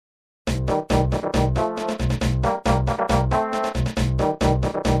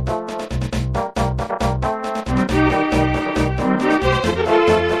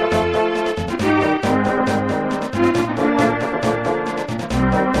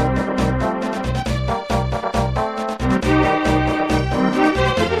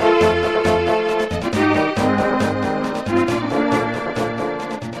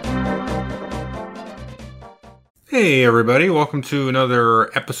Hey everybody, welcome to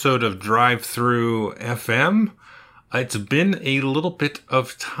another episode of Drive Through FM. It's been a little bit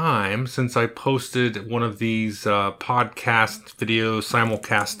of time since I posted one of these podcast video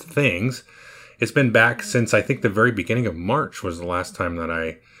simulcast things. It's been back since I think the very beginning of March was the last time that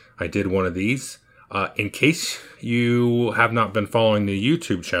I did one of these. In case you have not been following the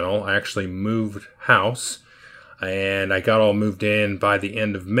YouTube channel, I actually moved house. And I got all moved in by the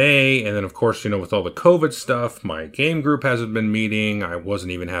end of May. And then, of course, with all the COVID stuff, my game group hasn't been meeting. I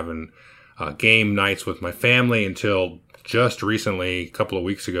wasn't even having game nights with my family until just recently, a couple of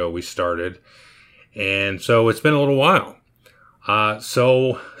weeks ago, we started. And so it's been a little while.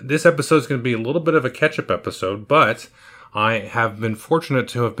 So this episode is going to be a little bit of a catch-up episode, but I have been fortunate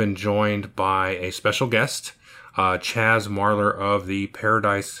to have been joined by a special guest, Chaz Marlar of the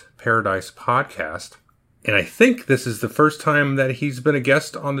Paradise podcast. And I think this is the first time that he's been a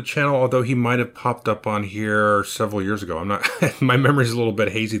guest on the channel, although he might have popped up on here several years ago. My memory's a little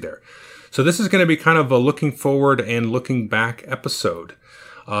bit hazy there. So this is going to be kind of a looking forward and looking back episode.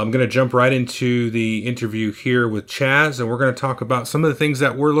 I'm going to jump right into the interview here with Chaz, and we're going to talk about some of the things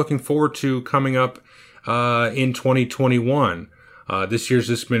that we're looking forward to coming up in 2021. This year's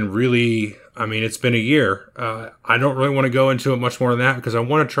just been really, it's been a year. I don't really want to go into it much more than that because I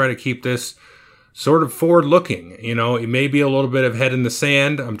want to try to keep this sort of forward-looking. It may be a little bit of head in the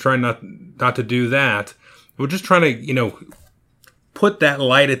sand. I'm trying not to do that. We're just trying to, put that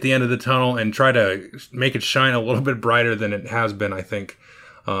light at the end of the tunnel and try to make it shine a little bit brighter than it has been, I think,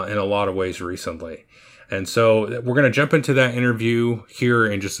 in a lot of ways recently. And so we're going to jump into that interview here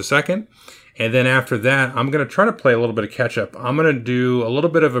in just a second. And then after that, I'm going to try to play a little bit of catch-up. I'm going to do a little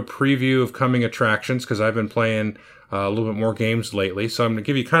bit of a preview of coming attractions because I've been playing a little bit more games lately. So I'm going to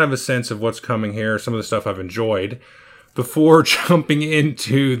give you kind of a sense of what's coming here, some of the stuff I've enjoyed, before jumping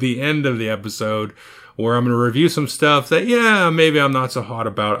into the end of the episode where I'm going to review some stuff that, maybe I'm not so hot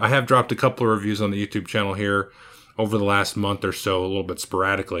about. I have dropped a couple of reviews on the YouTube channel here over the last month or so, a little bit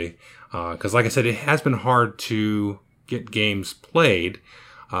sporadically. Because like I said, it has been hard to get games played.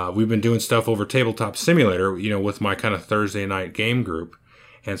 We've been doing stuff over Tabletop Simulator, with my kind of Thursday night game group.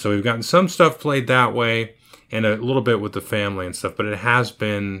 And so we've gotten some stuff played that way and a little bit with the family and stuff. But it has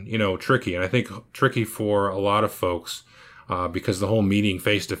been, tricky. And I think tricky for a lot of folks because the whole meeting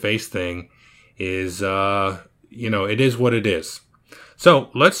face-to-face thing is, it is what it is. So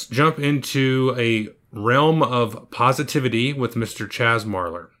let's jump into a realm of positivity with Mr. Chaz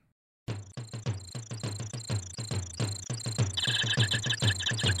Marlar.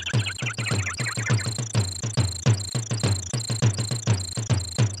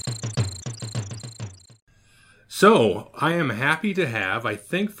 So, I am happy to have, I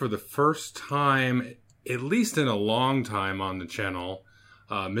think for the first time, at least in a long time on the channel,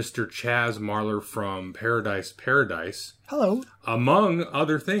 Mr. Chaz Marlar from Paradise. Hello. Among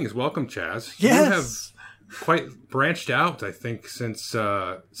other things. Welcome, Chaz. Yes. You have quite branched out, I think, since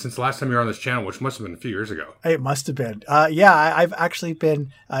last time you were on this channel, which must have been a few years ago. It must have been. I've actually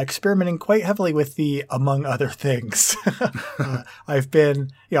been experimenting quite heavily with the among other things. I've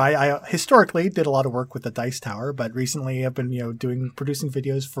been, I historically did a lot of work with the Dice Tower, but recently I've been, producing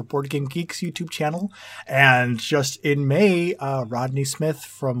videos for Board Game Geeks YouTube channel. And just in May, Rodney Smith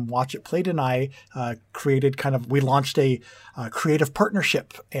from Watch It Played and I we launched a creative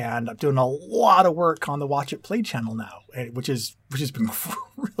partnership, and I'm doing a lot of work on the Watch It Play channel now, which has been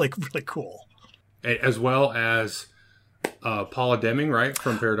really, really cool. As well as Paula Deming, right?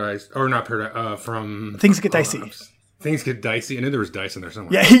 From Paradise, or not Paradise, from Things Get Dicey. Things Get Dicey. I knew there was dice in there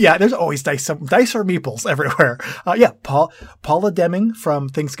somewhere. Yeah, there's always dice. Dice or meeples everywhere. Paula Deming from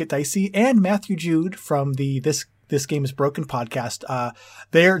Things Get Dicey and Matthew Jude from the This Game Is Broken podcast.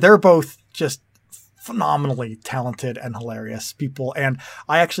 They're both just phenomenally talented and hilarious people, and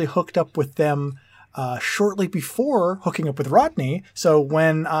I actually hooked up with them shortly before hooking up with Rodney. So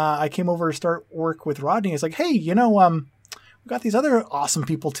when I came over to start work with Rodney, it's like, hey, we've got these other awesome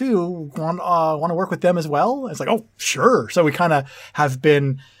people too. Want to work with them as well? It's like, oh, sure. So we kind of have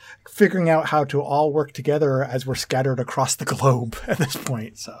been figuring out how to all work together as we're scattered across the globe at this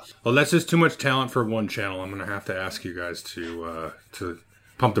point. So, well, that's just too much talent for one channel. I'm going to have to ask you guys to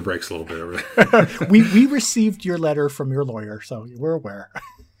pump the brakes a little bit over there. we received your letter from your lawyer, so we're aware.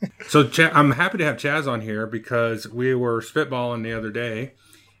 So I'm happy to have Chaz on here because we were spitballing the other day,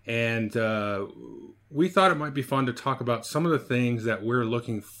 and we thought it might be fun to talk about some of the things that we're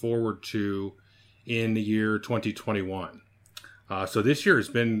looking forward to in the year 2021. So this year has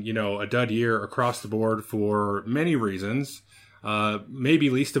been, a dud year across the board for many reasons. Maybe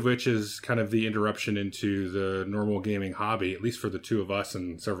least of which is kind of the interruption into the normal gaming hobby, at least for the two of us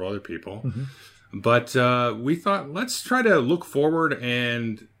and several other people. But we thought, let's try to look forward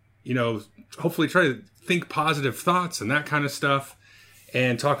and, hopefully try to think positive thoughts and that kind of stuff,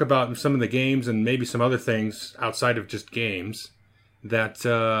 and talk about some of the games and maybe some other things outside of just games that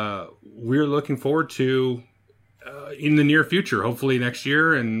we're looking forward to in the near future, hopefully next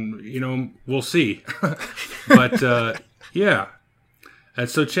year, and, we'll see. But, yeah. And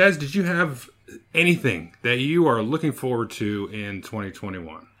so, Chaz, did you have anything that you are looking forward to in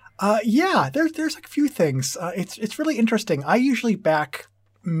 2021? Yeah, there's like a few things. It's really interesting. I usually back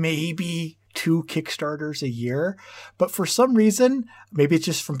maybe 2 Kickstarters a year, but for some reason, maybe it's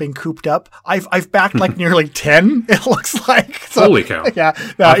just from being cooped up, I've backed like nearly 10. It looks like. So, holy cow! Yeah,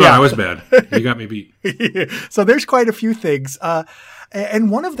 I thought I was bad. You got me beat. So there's quite a few things.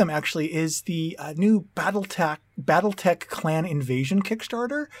 And one of them actually is the new BattleTech Clan Invasion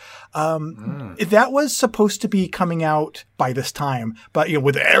Kickstarter. That was supposed to be coming out by this time, but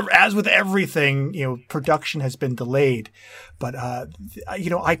as with everything, production has been delayed. But I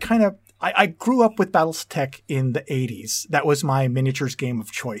grew up with BattleTech in the 80s. That was my miniatures game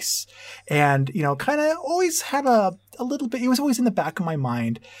of choice, and kind of always had a little bit. It was always in the back of my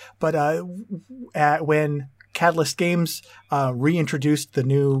mind, but when Catalyst Games reintroduced the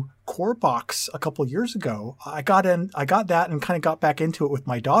new core box a couple years ago, I got that and kind of got back into it with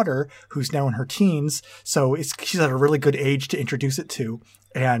my daughter, who's now in her teens. So she's at a really good age to introduce it to.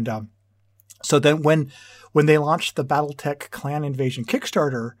 And so then when they launched the BattleTech Clan Invasion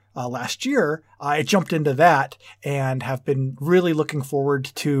Kickstarter last year, I jumped into that and have been really looking forward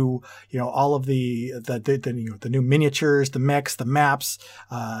to all of the new miniatures, the mechs, the maps,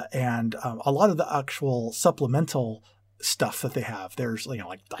 and a lot of the actual supplemental stuff that they have. There's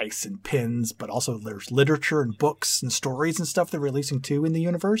like dice and pins, but also there's literature and books and stories and stuff they're releasing too in the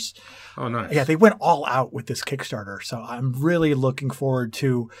universe. Oh, nice. Yeah, they went all out with this Kickstarter, so I'm really looking forward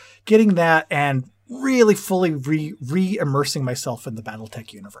to getting that and really fully re-immersing myself in the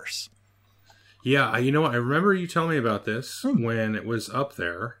BattleTech universe. Yeah, I remember you telling me about this when it was up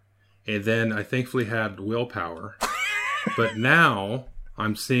there, and then I thankfully had willpower. But now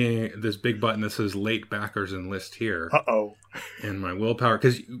I'm seeing this big button that says late backers enlist here. Uh-oh. And my willpower,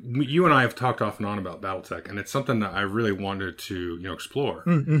 because you and I have talked off and on about BattleTech, and it's something that I really wanted to explore.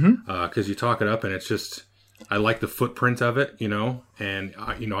 Because you talk it up, and it's just, I like the footprint of it, and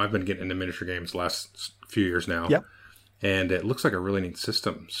I've been getting into miniature games the last few years now. Yep. And it looks like a really neat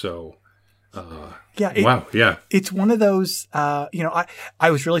system. So, wow, yeah. It's one of those, I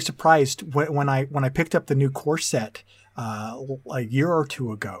was really surprised when I picked up the new core set a year or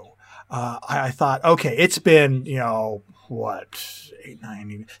two ago. I thought, okay, it's been, 8,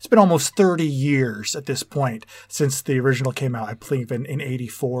 9, it's been almost 30 years at this point since the original came out, I believe in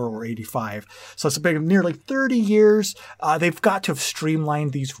 84 or 85. So it's been nearly 30 years. They've got to have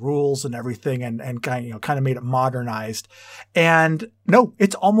streamlined these rules and everything and kind of made it modernized. And no,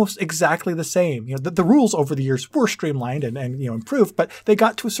 it's almost exactly the same. The rules over the years were streamlined and improved, but they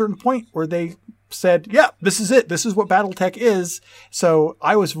got to a certain point where they said, yeah, this is it. This is what BattleTech is. So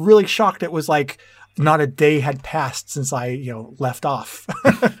I was really shocked. It was like not a day had passed since I, left off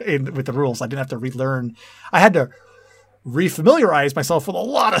with the rules. I didn't have to relearn. I had to refamiliarize myself with a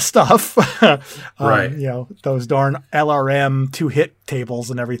lot of stuff. Right. Those darn LRM 2-hit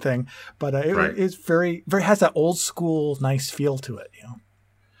tables and everything. But it's very, very, has that old school nice feel to it.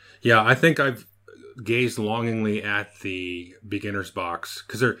 Yeah, I think I've gazed longingly at the beginner's box,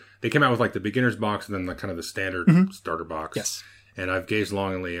 because they came out with like the beginner's box and then the kind of the standard starter box. Yes. And I've gazed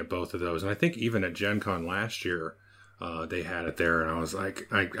longingly at both of those. And I think even at Gen Con last year, they had it there. And I was like,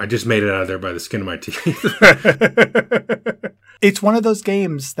 I just made it out of there by the skin of my teeth. It's one of those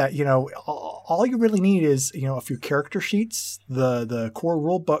games that, all you really need is, a few character sheets, the core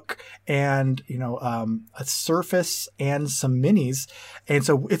rule book, and, a surface and some minis. And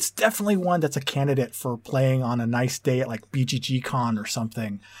so it's definitely one that's a candidate for playing on a nice day at like BGG Con or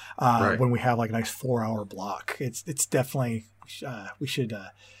something, when we have like a nice 4-hour block. It's definitely, we should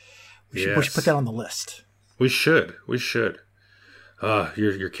put that on the list. We should.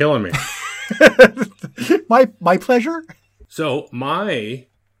 You're killing me. My pleasure. So my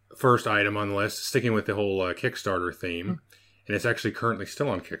first item on the list, sticking with the whole Kickstarter theme, and it's actually currently still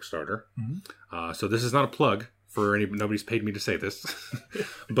on Kickstarter. So this is not a plug for nobody's paid me to say this,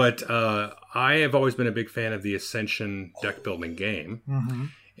 but I have always been a big fan of the Ascension deck building game,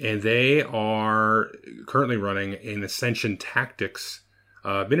 and they are currently running an Ascension Tactics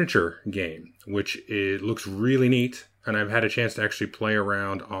miniature game, which looks really neat. And I've had a chance to actually play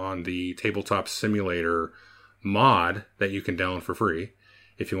around on the Tabletop Simulator mod that you can download for free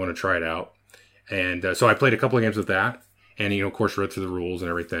if you want to try it out. And so I played a couple of games with that, and of course read through the rules and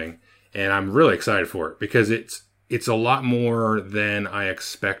everything. And I'm really excited for it because it's a lot more than I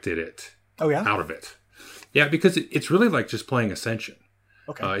expected it. Oh, yeah? Out of it. Yeah, because it's really like just playing Ascension.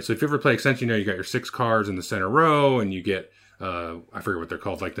 Okay. So if you ever play Ascension, you got your 6 cards in the center row, and you get, I forget what they're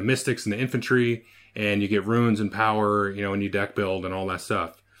called, like the Mystics and the Infantry, and you get runes and power, and you deck build and all that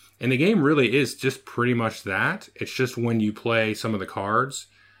stuff. And the game really is just pretty much that. It's just when you play some of the cards,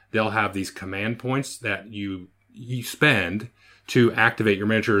 they'll have these command points that you spend to activate your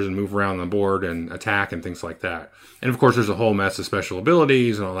miniatures and move around on the board and attack and things like that. And of course, there's a whole mess of special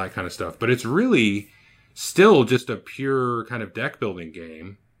abilities and all that kind of stuff. But it's really still just a pure kind of deck building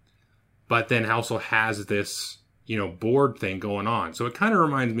game, but then also has this, board thing going on. So it kind of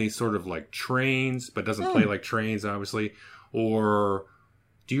reminds me sort of like Trains, but doesn't play like Trains, obviously. Or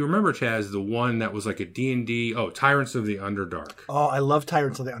do you remember, Chaz, the one that was like a D&D? Oh, Tyrants of the Underdark. Oh, I love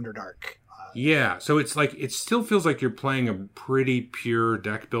Tyrants of the Underdark. Yeah, so it's like, it still feels like you're playing a pretty pure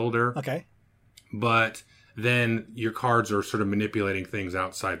deck builder. Okay. But then your cards are sort of manipulating things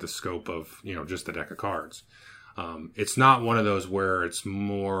outside the scope of, just the deck of cards. It's not one of those where it's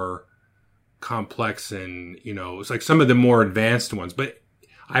more complex and, it's like some of the more advanced ones. But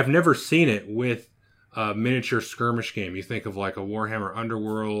I've never seen it with a miniature skirmish game. You think of like a Warhammer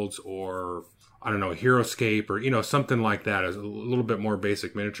Underworlds or, I don't know, HeroScape or, something like that. As a little bit more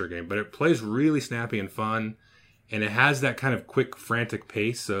basic miniature game. But it plays really snappy and fun. And it has that kind of quick, frantic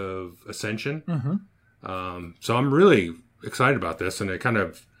pace of Ascension. Mm-hmm. So I'm really excited about this. And it kind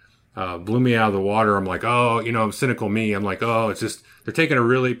of blew me out of the water. I'm like, cynical me. I'm like, it's just, they're taking a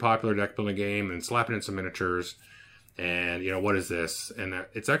really popular deck building game and slapping in some miniatures. And, what is this? And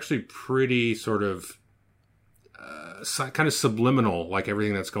it's actually pretty sort of kind of subliminal, like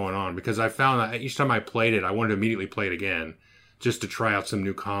everything that's going on. Because I found that each time I played it, I wanted to immediately play it again just to try out some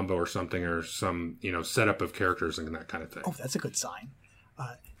new combo or something or some, setup of characters and that kind of thing. Oh, that's a good sign.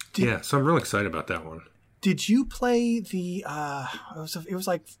 So I'm really excited about that one. Did you play the? It was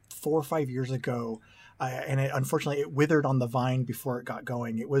like 4 or 5 years ago, and unfortunately it withered on the vine before it got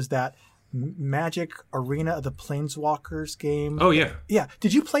going. It was that Magic Arena of the Planeswalkers game. Oh yeah, yeah.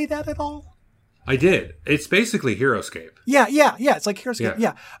 Did you play that at all? I did. It's basically HeroScape. Yeah. It's like HeroScape.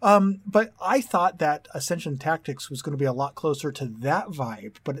 Yeah. But I thought that Ascension Tactics was going to be a lot closer to that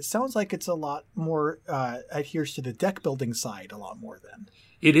vibe. But it sounds like it's a lot more adheres to the deck building side a lot more then.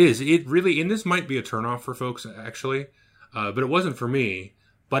 It is. It really, and this might be a turnoff for folks actually, but it wasn't for me.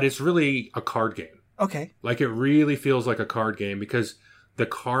 But it's really a card game. Okay. Like it really feels like a card game because the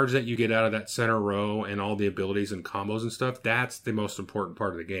cards that you get out of that center row and all the abilities and combos and stuff, that's the most important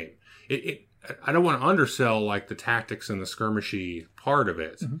part of the game. I don't want to undersell like the tactics and the skirmishy part of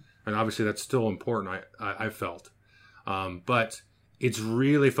it. Mm-hmm. And obviously that's still important, I felt. But it's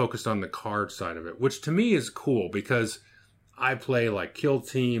really focused on the card side of it, which to me is cool because I play like Kill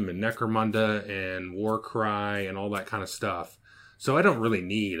Team and Necromunda and Warcry and all that kind of stuff. So I don't really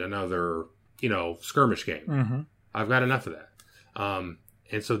need another, skirmish game. Mm-hmm. I've got enough of that.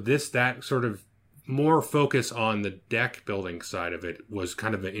 And so that sort of more focus on the deck building side of it was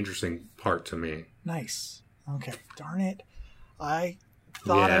kind of an interesting part to me. Nice. Okay. Darn it. I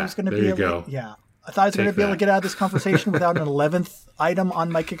thought I was going to be able to, I thought I was going to be able to get out of this conversation without an 11th item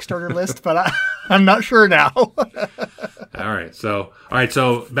on my Kickstarter list, but I'm not sure now. All right. So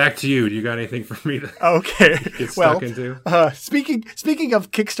back to you. Do you got anything for me to get stuck into? Speaking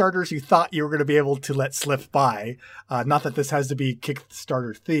of Kickstarters you thought you were going to be able to let slip by, not that this has to be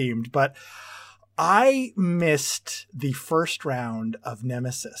Kickstarter themed, but I missed the first round of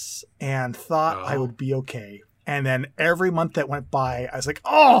Nemesis and thought I would be okay. And then every month that went by, I was like,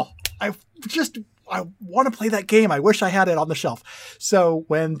 I want to play that game. I wish I had it on the shelf. So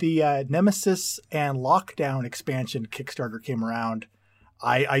when the Nemesis and Lockdown expansion Kickstarter came around,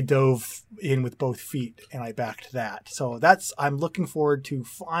 I dove in with both feet and I backed that. So I'm looking forward to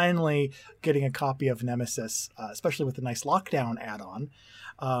finally getting a copy of Nemesis, especially with the nice Lockdown add-on.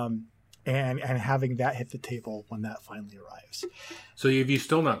 And having that hit the table when that finally arrives. So have you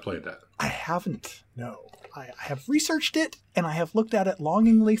still not played that? I haven't, no. I have researched it, and I have looked at it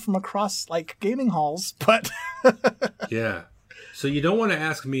longingly from across, gaming halls, but... Yeah. So you don't want to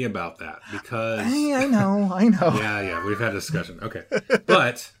ask me about that, because... I know. Yeah, we've had a discussion. Okay.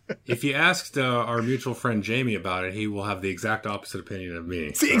 But if you asked our mutual friend Jamie about it, he will have the exact opposite opinion of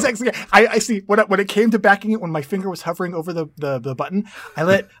me. See, exactly. I see. When it came to backing it, when my finger was hovering over the button,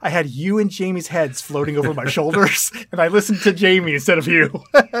 I had you and Jamie's heads floating over my shoulders, and I listened to Jamie instead of you.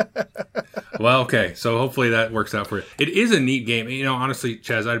 Well, okay. So hopefully that works out for you. It is a neat game. Honestly,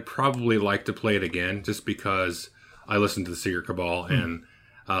 Chaz, I'd probably like to play it again just because I listened to the Secret Cabal and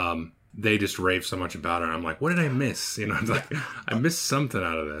they just rave so much about it. I'm like, what did I miss? You know, it's like I missed something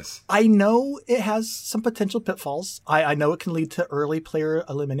out of this. I know it has some potential pitfalls. I know it can lead to early player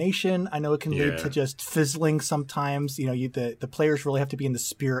elimination. I know it can lead to just fizzling sometimes. You know, the players really have to be in the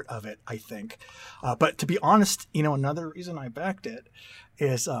spirit of it, I think. But to be honest, you know, another reason I backed it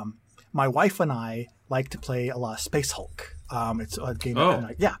is my wife and I like to play a lot of Space Hulk. It's a game.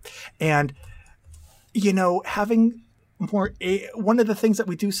 And, you know, having one of the things that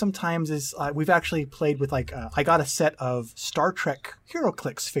we do sometimes is we've actually played with I got a set of Star Trek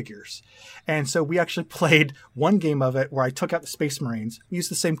HeroClix figures, and so we actually played one game of it where I took out the Space Marines. We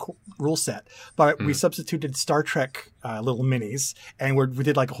used the same rule set, but we substituted Star Trek little minis, and we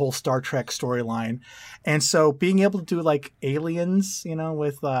did like a whole Star Trek storyline. And so being able to do like aliens, you know,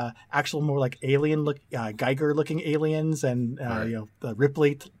 with actual more like Geiger looking aliens and you know, the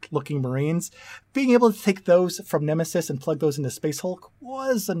Ripley looking Marines, being able to take those from Nemesis and plug those into Space Hulk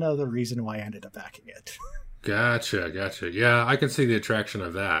was another reason why I ended up backing it. Gotcha. Yeah, I can see the attraction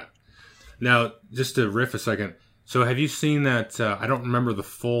of that. Now, just to riff a second, so have you seen that? I don't remember the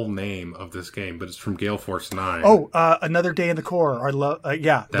full name of this game, but it's from Gale Force 9. Oh, Another Day in the Core.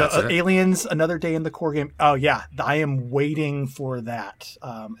 The Aliens, Another Day in the Core game. Oh, yeah, I am waiting for that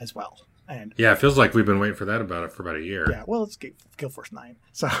as well. And yeah, it feels like we've been waiting for that for about a year. Yeah, well, it's Gale Force 9,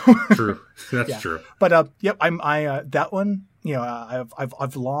 so true. That's true. But yep, that one. You know,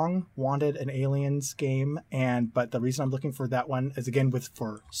 I've long wanted an Aliens game, but the reason I'm looking for that one is again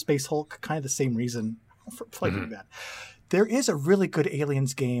for Space Hulk, kind of the same reason for playing that. There is a really good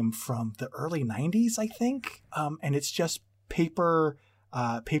Aliens game from the early '90s, I think, and it's just paper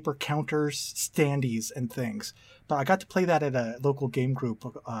counters, standees, and things. But I got to play that at a local game group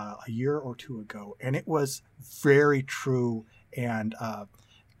a year or two ago, and it was very true and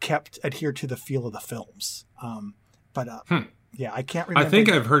adhered to the feel of the films. Yeah, I can't remember. I think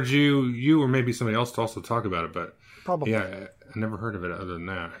I've heard you or maybe somebody else to also talk about it, but probably. Yeah, I never heard of it other than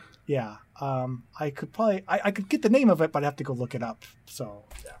that. Yeah, I could probably I could get the name of it, but I have to go look it up. So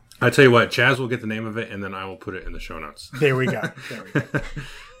yeah. I tell you what, Chaz will get the name of it, and then I will put it in the show notes. There we go.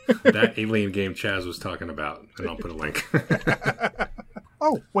 That alien game Chaz was talking about, and I'll put a link.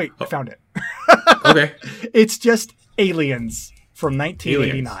 Oh, wait, I found it. Okay. It's just Aliens from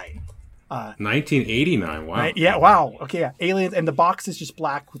 1989. 1989, wow. Yeah, wow. Okay, yeah. Aliens, and the box is just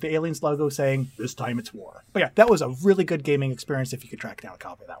black with the Aliens logo saying, "This time it's war." But yeah, that was a really good gaming experience if you could track down a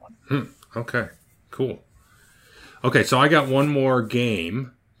copy of that one. Okay, cool. Okay, so I got one more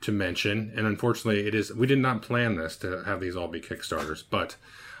game to mention, and unfortunately we did not plan this to have these all be Kickstarters, but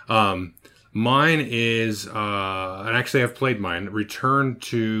mine is, and actually I've played mine, Return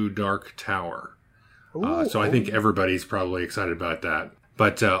to Dark Tower. So I think everybody's probably excited about that.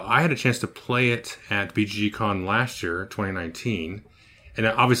 But I had a chance to play it at BGG-Con last year, 2019, and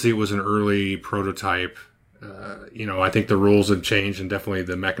obviously it was an early prototype. You know, I think the rules have changed, and definitely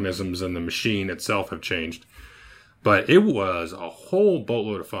the mechanisms and the machine itself have changed. But it was a whole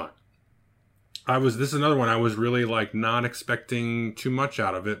boatload of fun. This is another one I was really not expecting too much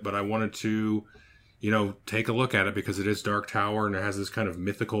out of it, but I wanted to, you know, take a look at it because it is Dark Tower and it has this kind of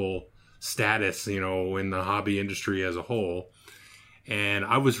mythical status, you know, in the hobby industry as a whole. And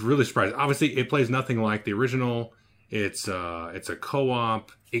I was really surprised. Obviously, it plays nothing like the original. It's a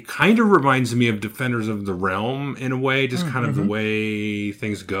co-op. It kind of reminds me of Defenders of the Realm in a way, just kind of the way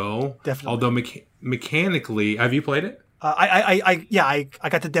things go. Definitely. Although mechanically, have you played it? I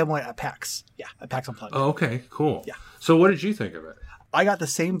got the demo at PAX. Yeah, at PAX Unplugged. Oh, okay, cool. Yeah. So what did you think of it? I got the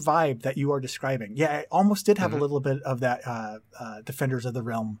same vibe that you are describing. Yeah, it almost did have a little bit of that Defenders of the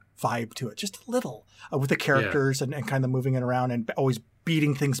Realm vibe to it, just a little, with the characters and kind of moving it around and always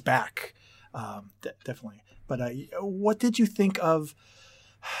beating things back. Definitely. But what did you think of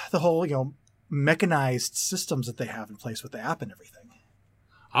the whole, you know, mechanized systems that they have in place with the app and everything?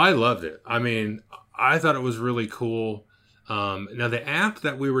 I loved it. I mean, I thought it was really cool. Now, the app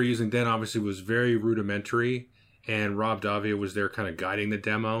that we were using then obviously was very rudimentary, and Rob Davia was there kind of guiding the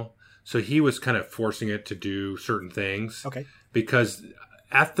demo. So he was kind of forcing it to do certain things. Okay. Because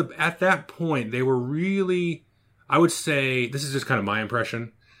at that point, they were really, I would say, this is just kind of my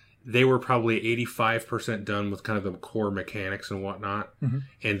impression, they were probably 85% done with kind of the core mechanics and whatnot. Mm-hmm.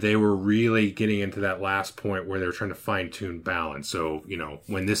 And they were really getting into that last point where they were trying to fine-tune balance. So, you know,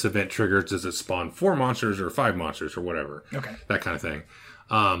 when this event triggers, does it spawn 4 monsters or 5 monsters or whatever? Okay. That kind of thing.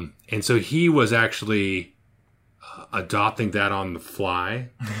 And so he was actually adopting that on the fly.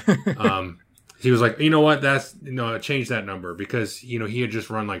 He was like, you know what, change that number, because, you know, he had just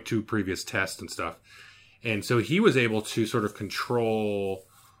run like 2 previous tests and stuff. And so he was able to sort of control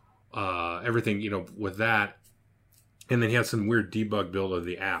everything, you know, with that. And then he had some weird debug build of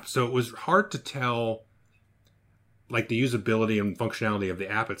the app. So it was hard to tell, like, the usability and functionality of the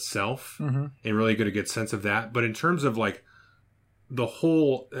app itself, and really get a good sense of that. But in terms of, like, the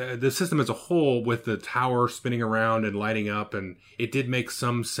whole, the system as a whole, with the tower spinning around and lighting up, and it did make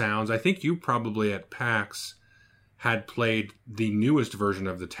some sounds. I think you probably at PAX had played the newest version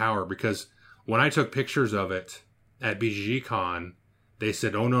of the tower, because when I took pictures of it at BGGCon, they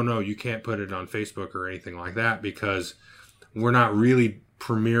said, oh, no, you can't put it on Facebook or anything like that, because we're not really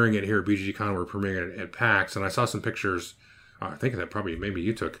premiering it here at BGGCon. We're premiering it at PAX. And I saw some pictures, I think that probably maybe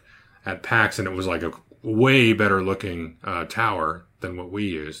you took, at PAX, and it was like a way better looking tower than what we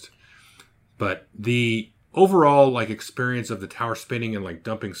used. But the overall, like, experience of the tower spinning and, like,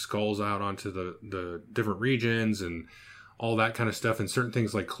 dumping skulls out onto the different regions and all that kind of stuff, and certain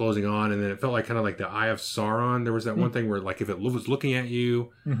things like closing on, and then it felt like kind of like the Eye of Sauron. There was that one thing where, like, if it was looking at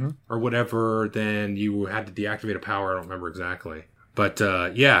you or whatever, then you had to deactivate a power. I don't remember exactly. But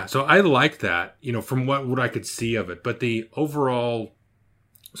yeah, so I like that, you know, from what I could see of it. But the overall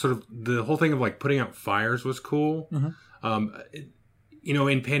sort of the whole thing of, like, putting out fires was cool. You know,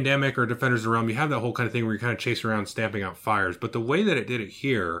 in Pandemic or Defenders of the Realm, you have that whole kind of thing where you're kind of chasing around stamping out fires. But the way that it did it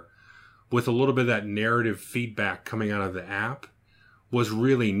here, with a little bit of that narrative feedback coming out of the app, was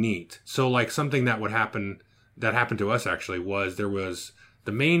really neat. So, like, something that happened to us actually was, there was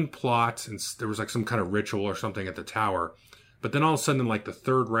the main plot, and there was like some kind of ritual or something at the tower. But then all of a sudden, like the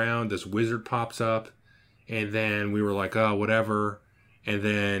third round, this wizard pops up, and then we were like, oh, whatever. And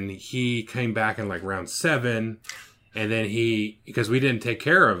then he came back in like round 7, and then because we didn't take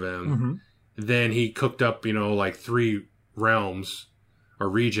care of him, then he cooked up, you know, like 3 realms or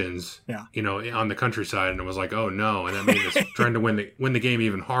regions, you know, on the countryside, and it was like, oh no, and that made us trying to win the game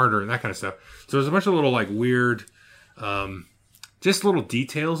even harder and that kind of stuff. So there's a bunch of little, like, weird, just little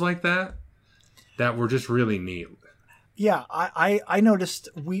details like that were just really neat. Yeah, I noticed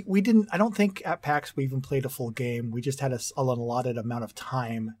we didn't. I don't think at PAX we even played a full game. We just had an allotted amount of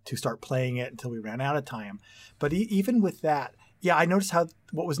time to start playing it until we ran out of time. But even with that, yeah, I noticed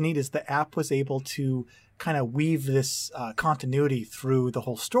what was neat is the app was able to kind of weave this continuity through the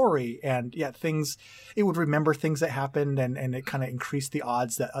whole story, and it would remember things that happened, and it kind of increased the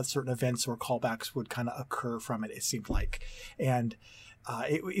odds that certain events or callbacks would kind of occur from it. It seemed like, and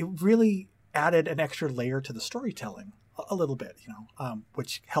it really added an extra layer to the storytelling. A little bit, you know,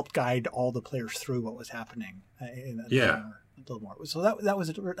 which helped guide all the players through what was happening. A little more. So that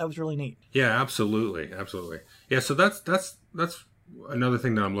was really neat. Yeah, absolutely. Yeah, so that's another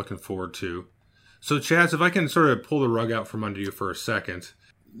thing that I'm looking forward to. So, Chaz, if I can sort of pull the rug out from under you for a second,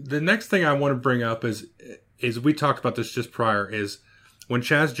 the next thing I want to bring up is we talked about this just prior, is when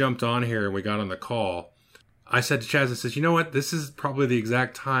Chaz jumped on here and we got on the call, I said to Chaz, I said, you know what? This is probably the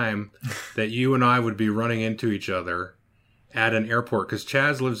exact time that you and I would be running into each other at an airport, because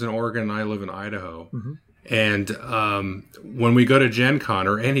Chaz lives in Oregon and I live in Idaho. And when we go to Gen Con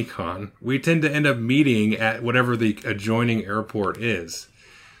or any con, we tend to end up meeting at whatever the adjoining airport is.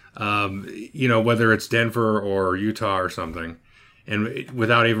 You know, whether it's Denver or Utah or something, and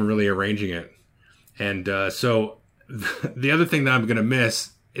without even really arranging it. And so the other thing that I'm going to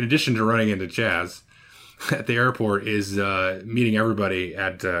miss, in addition to running into Chaz at the airport, is meeting everybody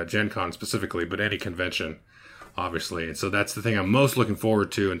at Gen Con specifically, but any convention, obviously. And so that's the thing I'm most looking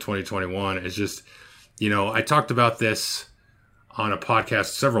forward to in 2021, is just, you know, I talked about this on a podcast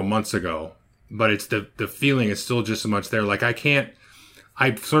several months ago, but it's the feeling is still just so much there. Like,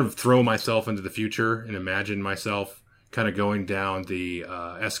 I sort of throw myself into the future and imagine myself kind of going down the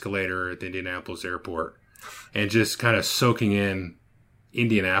escalator at the Indianapolis airport and just kind of soaking in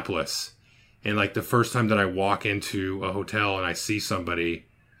Indianapolis. And like the first time that I walk into a hotel and I see somebody,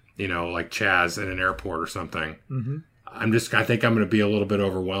 you know, like Chaz at an airport or something, I think I'm going to be a little bit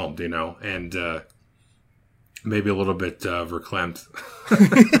overwhelmed, you know, and maybe a little bit verklempt.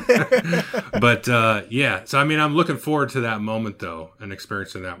 But yeah, so I mean, I'm looking forward to that moment though, and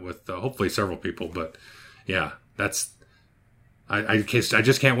experiencing that with hopefully several people. But yeah, I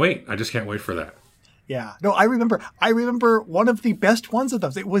just can't wait. I just can't wait for that. Yeah, no, I remember one of the best ones of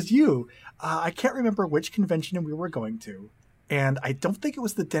those. It was you. I can't remember which convention we were going to, and I don't think it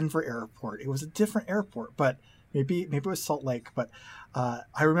was the Denver airport. It was a different airport, but maybe it was Salt Lake. But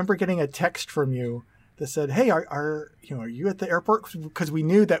I remember getting a text from you that said, "Hey, are you at the airport?" Because we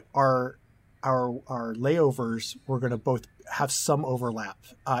knew that our layovers were going to both have some overlap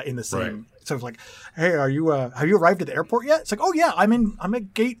in the same. Right. So it's like, "Hey, have you arrived at the airport yet?" It's like, "Oh yeah, I'm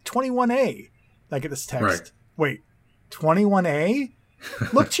at gate 21A." I get this text. Right. Wait, 21A?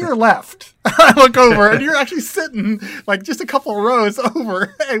 look to your left. I look over, and you're actually sitting like just a couple of rows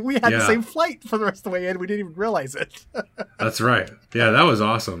over, and we had the same flight for the rest of the way in. We didn't even realize it. That's right. Yeah, that was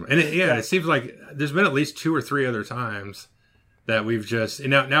awesome. And it seems like there's been at least 2 or 3 other times that we've just, and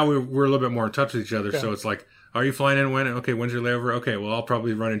now we're a little bit more in touch with each other. So it's like, are you flying in when? Okay, when's your layover? Okay, well, I'll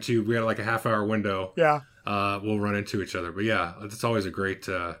probably run into you. We got like a half-hour window. Yeah. We'll run into each other. But yeah, it's always a great,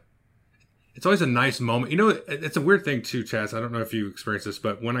 it's always a nice moment. You know, it's a weird thing too, Chaz. I don't know if you experienced this,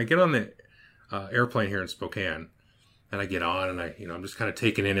 but when I get on the airplane here in Spokane and I get on and I'm just kind of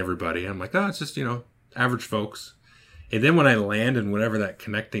taking in everybody. I'm like, it's just, average folks. And then when I land in whatever that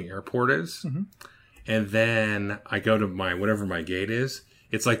connecting airport is, and then I go to whatever my gate is,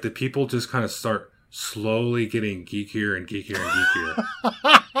 it's like the people just kind of start slowly getting geekier and geekier and geekier.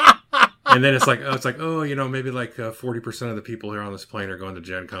 And then it's like, maybe like 40% of the people here on this plane are going to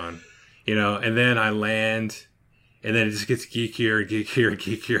Gen Con, and then I land and then it just gets geekier and geekier and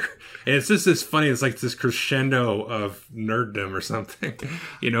geekier. And it's just this funny, it's like this crescendo of nerddom or something.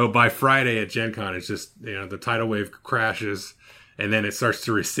 By Friday at Gen Con, it's just, the tidal wave crashes and then it starts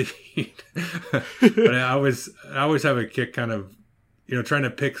to recede. But I always have a kick kind of, trying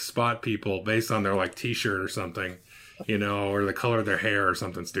to spot people based on their like t-shirt or something, or the color of their hair or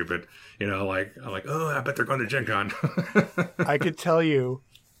something stupid, like, I'm like, oh, I bet they're going to Gen Con. I could tell you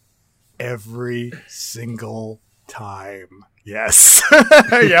every single time. Yes.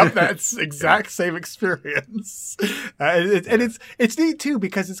 Yep. That's exact same experience. And it's neat too,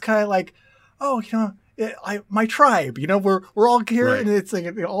 because it's kind of like, my tribe, we're all here, right. And it's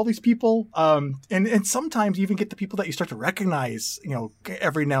like all these people, and sometimes you even get the people that you start to recognize,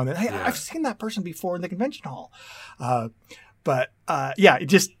 every now and then. Hey, I've seen that person before in the convention hall. But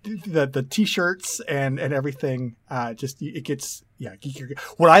just the t-shirts and everything, it gets geekier.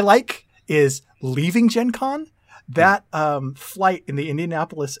 What I like is leaving Gen Con, that flight in the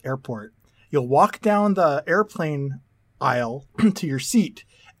Indianapolis airport. You'll walk down the airplane aisle to your seat,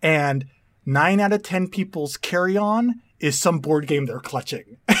 and 9 out of 10 people's carry-on is some board game they're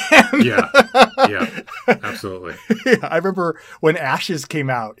clutching. Yeah, absolutely. I remember when Ashes came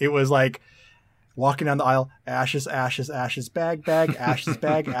out, it was like walking down the aisle, ashes, ashes, ashes, bag, ashes,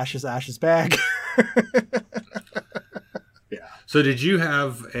 bag, ashes, bag. Yeah. So did you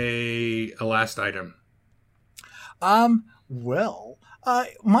have a last item? Well,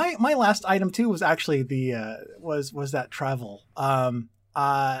 my last item too was actually was that travel.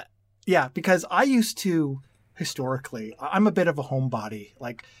 Because I used to, historically, I'm a bit of a homebody.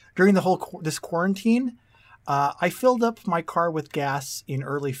 Like during the whole this quarantine, I filled up my car with gas in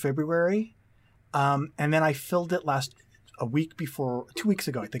early February, and then I filled it 2 weeks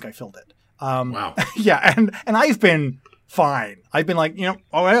ago. I think I filled it. Wow. Yeah, and I've been fine. I've been like,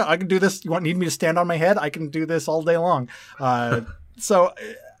 I can do this. You need me to stand on my head? I can do this all day long. So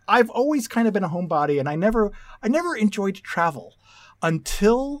I've always kind of been a homebody, and I never enjoyed travel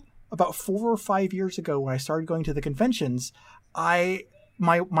until about 4 or 5 years ago when I started going to the conventions. My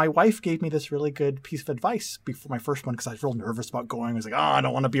wife gave me this really good piece of advice before my first one, because I was real nervous about going. I was like, I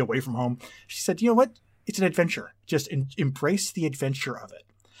don't want to be away from home. She said, you know what? It's an adventure. Just embrace the adventure of it.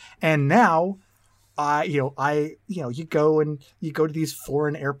 And now, you go to these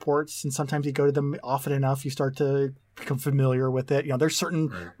foreign airports, and sometimes you go to them often enough, you start to become familiar with it. There's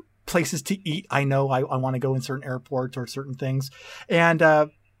certain places to eat. I know I want to go in certain airports or certain things. And,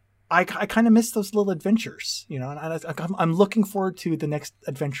 I kind of miss those little adventures, and I'm looking forward to the next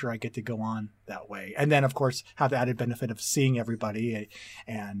adventure I get to go on that way. And then, of course, have the added benefit of seeing everybody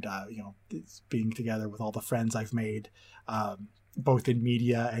and, being together with all the friends I've made, both in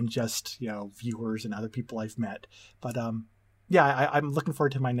media and just, viewers and other people I've met. But, I'm looking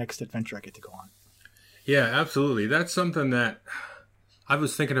forward to my next adventure I get to go on. Yeah, absolutely. That's something that I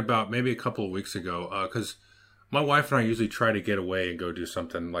was thinking about maybe a couple of weeks ago, because my wife and I usually try to get away and go do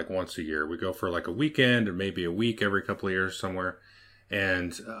something like once a year. We go for like a weekend or maybe a week every couple of years somewhere.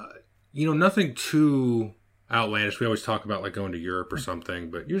 And, nothing too outlandish. We always talk about like going to Europe or something,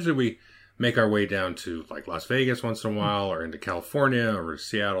 but usually we make our way down to like Las Vegas once in a while, or into California or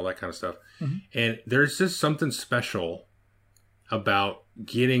Seattle, that kind of stuff. Mm-hmm. And there's just something special about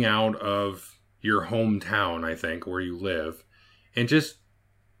getting out of your hometown, I think, where you live, and just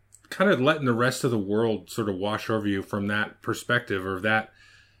kind of letting the rest of the world sort of wash over you from that perspective, or that,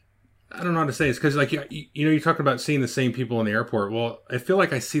 I don't know how to say it. It's because like, you're talking about seeing the same people in the airport. Well, I feel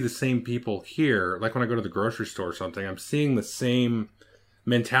like I see the same people here. Like when I go to the grocery store or something, I'm seeing the same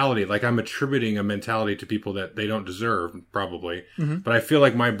mentality. Like I'm attributing a mentality to people that they don't deserve, probably. Mm-hmm. But I feel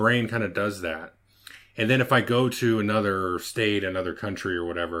like my brain kind of does that. And then if I go to another state, another country or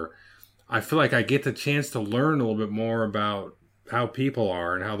whatever, I feel like I get the chance to learn a little bit more about how people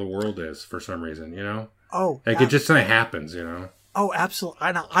are and how the world is for some reason, Oh, like it just kind of happens, Oh, absolutely.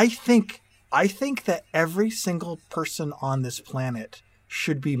 I think that every single person on this planet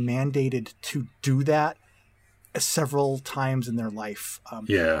should be mandated to do that several times in their life.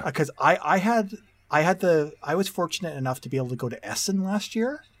 Yeah. Because I was fortunate enough to be able to go to Essen last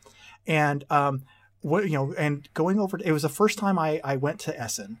year, and and going over, it was the first time I went to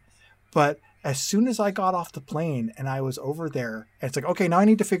Essen, but as soon as I got off the plane and I was over there, it's like, okay, now I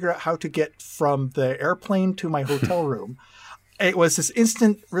need to figure out how to get from the airplane to my hotel room. It was this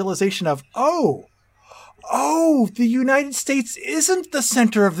instant realization of, oh, the United States isn't the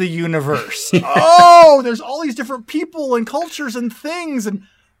center of the universe. Oh, there's all these different people and cultures and things. And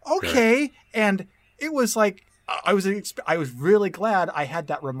okay. And it was like, I was really glad I had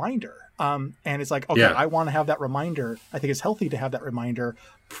that reminder. And it's like, okay, I want to have that reminder. I think it's healthy to have that reminder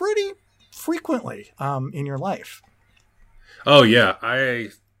pretty frequently in your life. Oh yeah. I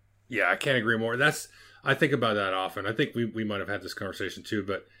can't agree more. I think about that often. I think we might have had this conversation too,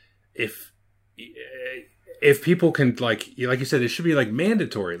 but if people can, like you said, it should be like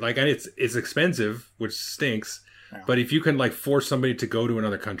mandatory. Like, and it's expensive, which stinks. Yeah. But if you can like force somebody to go to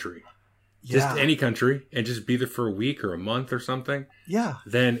another country, just any country, and just be there for a week or a month or something,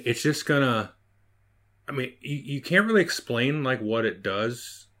 then it's just gonna. I mean, you can't really explain like what it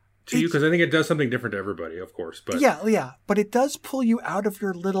does to you, because I think it does something different to everybody, of course. But but it does pull you out of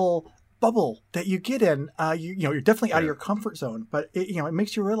your little bubble that you get in. You're definitely out of your comfort zone, but it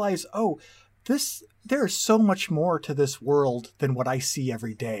makes you realize, there is so much more to this world than what I see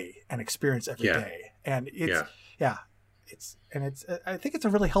every day and experience every day. And I think it's a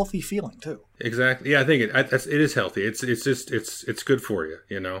really healthy feeling too. Exactly. Yeah, I think it is healthy. It's good for you,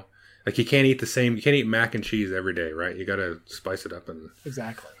 Like you can't eat mac and cheese every day, right? You got to spice it up and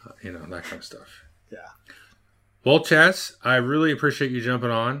exactly, that kind of stuff. Yeah. Well, Chaz, I really appreciate you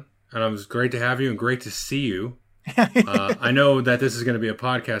jumping on, and it was great to have you and great to see you. I know that this is going to be a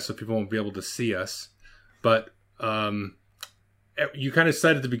podcast, so people won't be able to see us, but you kind of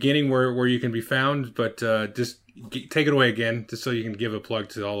said at the beginning where you can be found, but just take it away again, just so you can give a plug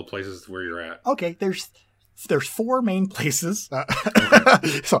to all the places where you're at. Okay, there's 4 main places.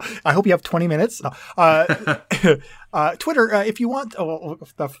 So I hope you have 20 minutes. Twitter, if you want.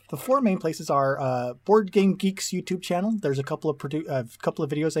 The 4 main places are Board Game Geeks YouTube channel. There's a couple of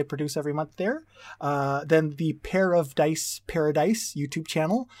videos I produce every month there. Then the Pair of Dice Paradise YouTube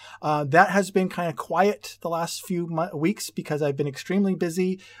channel. That has been kind of quiet the last few weeks because I've been extremely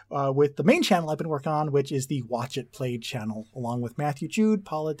busy with the main channel I've been working on, which is the Watch It Played channel, along with Matthew Jude,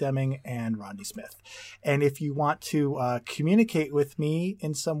 Paula Deming, and Rodney Smith. And if you want to communicate with me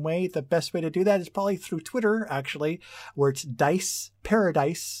in some way, the best way to do that is probably through Twitter, actually, where it's Dice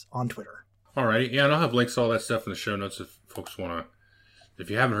Paradise on Twitter. All right. Yeah, and I'll have links to all that stuff in the show notes if folks want to. If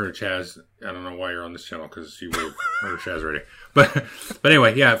you haven't heard of Chaz, I don't know why you're on this channel, because you would have heard of Chaz already. But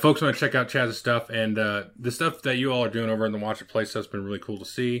anyway, yeah, folks want to check out Chaz's stuff, and the stuff that you all are doing over in the Watch It Play stuff's been really cool to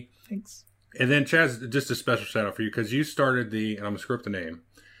see. Thanks. And then Chaz, just a special shout out for you, because you started and I'm going to screw up the name,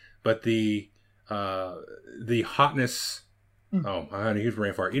 but the hotness. Oh, I had a huge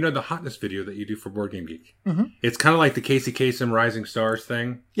brain fart. The hotness video that you do for Board Game Geek. Mm-hmm. It's kind of like the Casey Kasem Rising Stars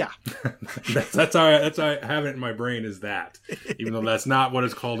thing. Yeah, that's how I have it in my brain. Is that, even though that's not what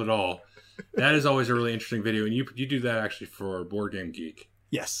it's called at all. That is always a really interesting video, and you do that actually for Board Game Geek.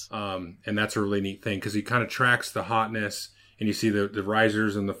 Yes. And that's a really neat thing, because he kind of tracks the hotness, and you see the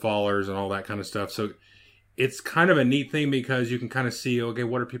risers and the fallers and all that kind of stuff. So it's kind of a neat thing, because you can kind of see, okay,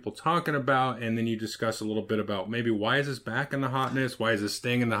 what are people talking about? And then you discuss a little bit about maybe why is this back in the hotness? Why is this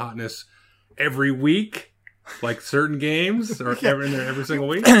staying in the hotness every week? Like certain games, or every single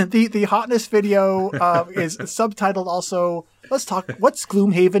week? The hotness video is subtitled also, let's talk, what's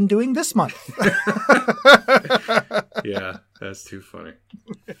Gloomhaven doing this month? Yeah, that's too funny.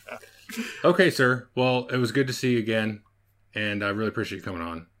 Okay, sir. Well, it was good to see you again, and I really appreciate you coming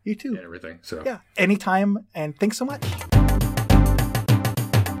on. You too. And everything. So yeah, anytime, and thanks so much.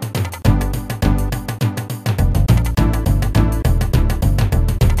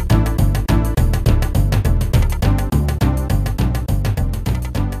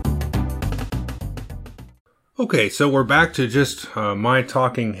 Okay, so we're back to just my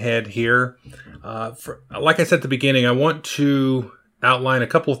talking head here. Like I said at the beginning, I want to outline a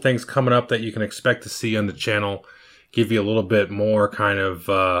couple of things coming up that you can expect to see on the channel. Give you a little bit more kind of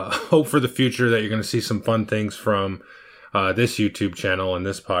hope for the future, that you're going to see some fun things from this YouTube channel and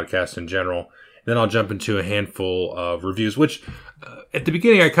this podcast in general. Then I'll jump into a handful of reviews, which at the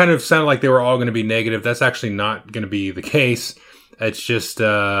beginning I kind of sounded like they were all going to be negative. That's actually not going to be the case. It's just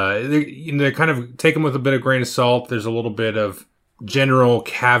they're kind of taken with a bit of grain of salt. There's a little bit of general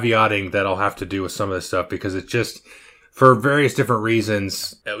caveating that I'll have to do with some of this stuff because it's just, for various different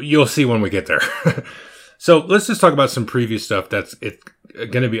reasons, you'll see when we get there. So let's just talk about some previous stuff that's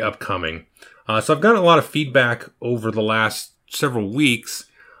going to be upcoming. So I've gotten a lot of feedback over the last several weeks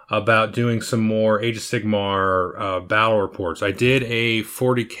about doing some more Age of Sigmar battle reports. I did a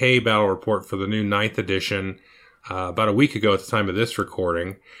 40K battle report for the new 9th edition about a week ago at the time of this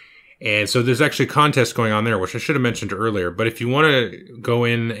recording. And so there's actually a contest going on there, which I should have mentioned earlier. But if you want to go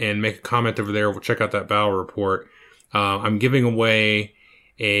in and make a comment over there, we'll check out that battle report. I'm giving away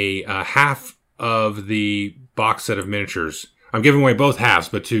a half of the box set of miniatures. I'm giving away both halves,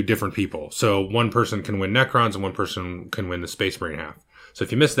 but to different people. So one person can win Necrons and one person can win the Space Marine half. So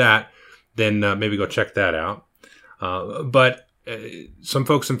if you missed that, then maybe go check that out. But some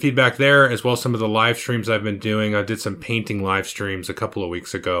folks, some feedback there, as well as some of the live streams I've been doing. I did some painting live streams a couple of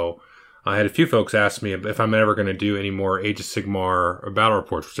weeks ago. I had a few folks ask me if I'm ever going to do any more Age of Sigmar battle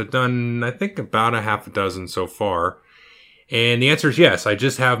reports, which I've done, I think, about a half a dozen so far. And the answer is yes. I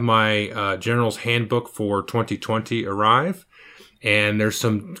just have my General's Handbook for 2020 arrive. And there's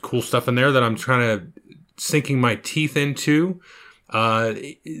some cool stuff in there that I'm trying to sinking my teeth into.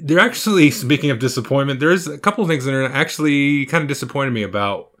 They're actually, speaking of disappointment, there's a couple of things that are actually kind of disappointing me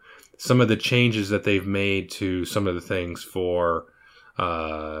about some of the changes that they've made to some of the things for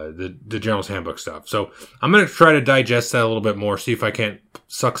the General's Handbook stuff. So I'm going to try to digest that a little bit more, see if I can't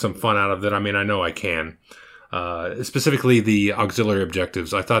suck some fun out of it. I mean, I know I can. Specifically the auxiliary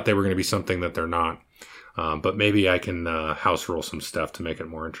objectives. I thought they were going to be something that they're not. But maybe I can house rule some stuff to make it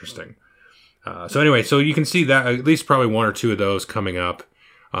more interesting. So anyway, so you can see that at least probably one or two of those coming up.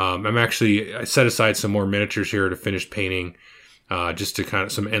 I set aside some more miniatures here to finish painting, just to kind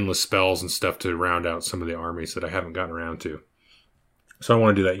of some endless spells and stuff to round out some of the armies that I haven't gotten around to. So I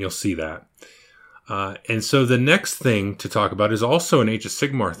want to do that, and you'll see that. And so the next thing to talk about is also an Age of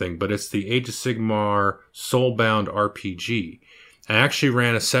Sigmar thing, but it's the Age of Sigmar Soulbound RPG. I actually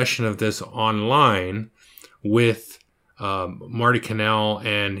ran a session of this online with Marty Cannell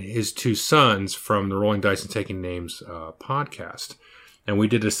and his two sons from the Rolling Dice and Taking Names podcast. And we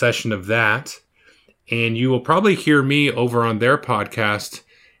did a session of that. And you will probably hear me over on their podcast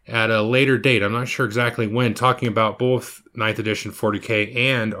at a later date. I'm not sure exactly when, talking about both 9th edition 40K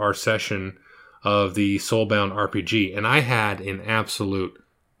and our session of the Soulbound RPG. And I had an absolute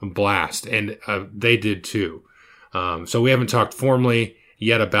blast. And they did too. So we haven't talked formally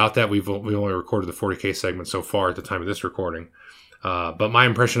yet about that. We only recorded the 40K segment so far at the time of this recording. But my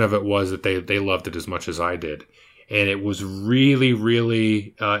impression of it was that they loved it as much as I did. And it was really,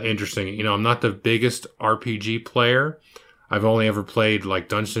 really interesting. You know, I'm not the biggest RPG player. I've only ever played like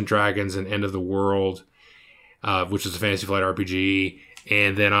Dungeons and Dragons and End of the World, which is a Fantasy Flight RPG.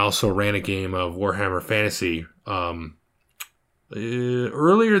 And then I also ran a game of Warhammer Fantasy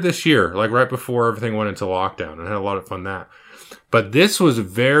earlier this year, like right before everything went into lockdown, and had a lot of fun that. But this was a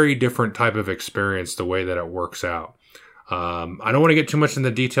very different type of experience, the way that it works out. I don't want to get too much in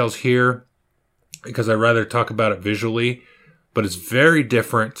the details here because I'd rather talk about it visually, but it's very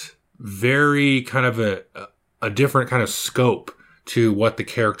different, very kind of a different kind of scope to what the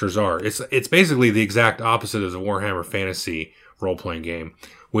characters are. It's basically the exact opposite of the Warhammer Fantasy role-playing game,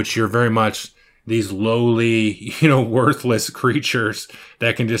 which you're very much these lowly, worthless creatures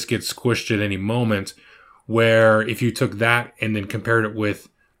that can just get squished at any moment. Where if you took that and then compared it with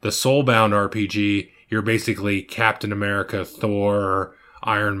the Soulbound RPG, you're basically Captain America, Thor,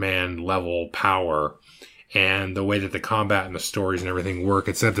 Iron Man level power. And the way that the combat and the stories and everything work,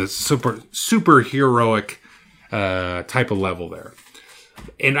 it's at the super heroic type of level there.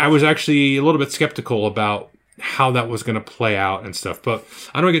 And I was actually a little bit skeptical about how that was going to play out and stuff. But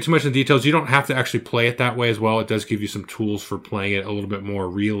I don't get too much in the details. You don't have to actually play it that way as well. It does give you some tools for playing it a little bit more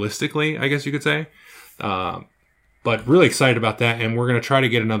realistically, I guess you could say. But really excited about that. And we're going to try to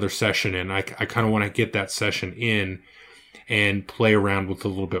get another session in. I kind of want to get that session in and play around with a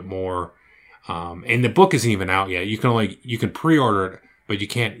little bit more. And the book isn't even out yet. You can pre-order it, but you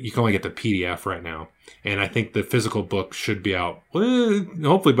can only get the PDF right now. And I think the physical book should be out,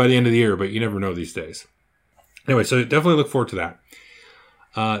 hopefully by the end of the year, but you never know these days. Anyway, so definitely look forward to that.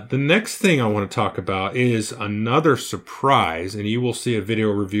 The next thing I want to talk about is another surprise, and you will see a video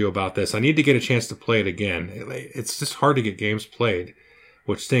review about this. I need to get a chance to play it again. It's just hard to get games played,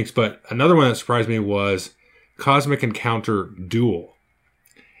 which stinks. But another one that surprised me was Cosmic Encounter Duel.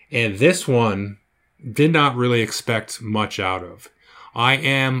 And this one did not really expect much out of.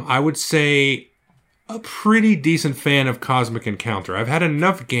 I would say, a pretty decent fan of Cosmic Encounter. I've had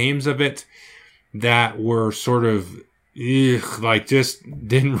enough games of it that were sort of like just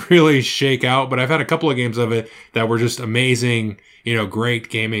didn't really shake out. But I've had a couple of games of it that were just amazing, great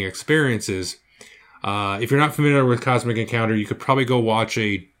gaming experiences. If you're not familiar with Cosmic Encounter, you could probably go watch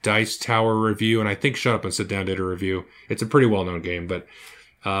a Dice Tower review, and I think Shut Up and Sit Down did a review. It's a pretty well-known game, but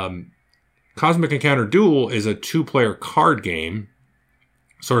Cosmic Encounter Duel is a 2-player card game,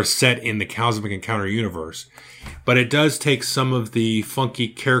 sort of set in the Cosmic Encounter universe. But it does take some of the funky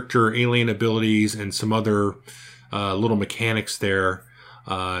character alien abilities and some other little mechanics there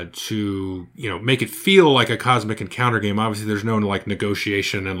to make it feel like a Cosmic Encounter game. Obviously, there's no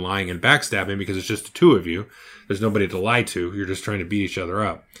negotiation and lying and backstabbing because it's just the two of you. There's nobody to lie to. You're just trying to beat each other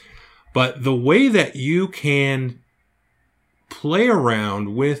up. But the way that you can play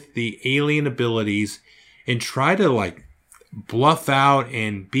around with the alien abilities and try to bluff out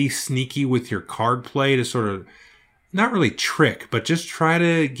and be sneaky with your card play to sort of not really trick, but just try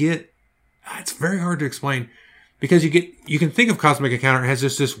to get. It's very hard to explain. Because you can think of Cosmic Encounter has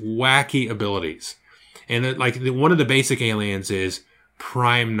just this wacky abilities. And one of the basic aliens is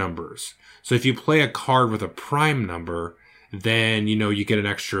prime numbers. So if you play a card with a prime number, then, you get an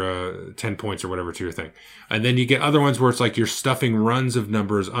extra 10 points or whatever to your thing. And then you get other ones where it's like you're stuffing runs of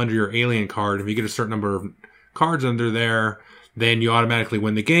numbers under your alien card. If you get a certain number of cards under there, then you automatically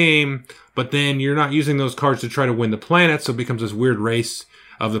win the game. But then you're not using those cards to try to win the planet. So it becomes this weird race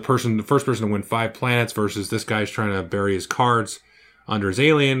of the first person to win 5 planets versus this guy's trying to bury his cards under his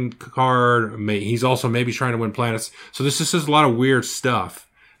alien card. He's also maybe trying to win planets. So this is just a lot of weird stuff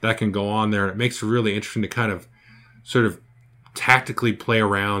that can go on there. And it makes it really interesting to kind of sort of tactically play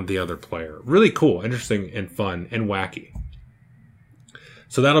around the other player. Really cool, interesting, and fun, and wacky.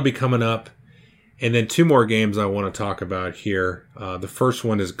 So that'll be coming up. And then 2 more games I want to talk about here. The first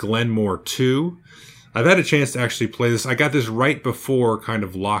one is Glenmore 2. I've had a chance to actually play this. I got this right before kind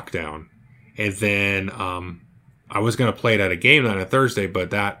of lockdown. And then I was going to play it at a game night on Thursday, but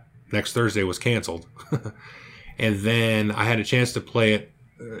that next Thursday was canceled. And then I had a chance to play it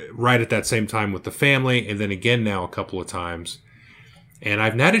right at that same time with the family, and then again now a couple of times. And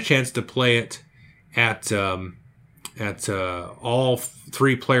I've had a chance to play it at all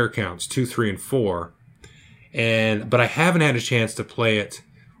 3 player counts, 2, 3, and 4. But I haven't had a chance to play it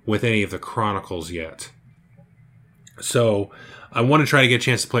with any of the Chronicles yet. So I want to try to get a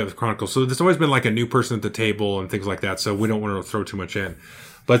chance to play it with Chronicles. So there's always been a new person at the table and things like that, so we don't want to throw too much in.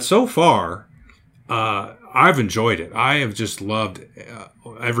 But so far, I've enjoyed it. I have just loved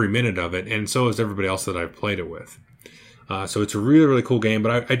every minute of it, and so has everybody else that I've played it with. So it's a really, really cool game,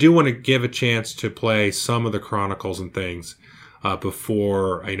 but I do want to give a chance to play some of the Chronicles and things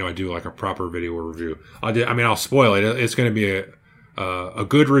before I do a proper video review. I'll spoil it. It's going to be a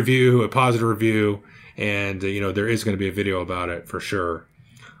good review, a positive review, and there is going to be a video about it for sure.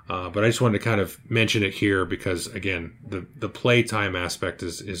 But I just wanted to kind of mention it here because, again, the playtime aspect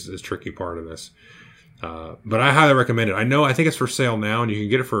is a tricky part of this. But I highly recommend it. I think it's for sale now, and you can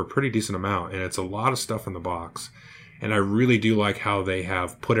get it for a pretty decent amount, and it's a lot of stuff in the box. And I really do like how they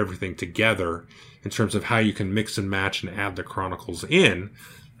have put everything together in terms of how you can mix and match and add the Chronicles in.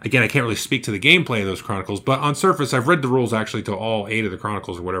 Again, I can't really speak to the gameplay of those Chronicles, but on surface, I've read the rules actually to all 8 of the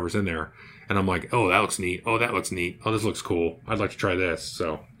Chronicles or whatever's in there. And I'm like, oh, that looks neat. Oh, that looks neat. Oh, this looks cool. I'd like to try this.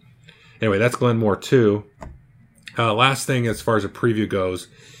 So anyway, that's Glenmore 2. Last thing as far as a preview goes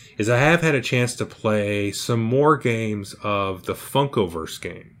is I have had a chance to play some more games of the Funkoverse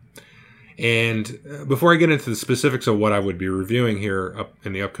game. And before I get into the specifics of what I would be reviewing here up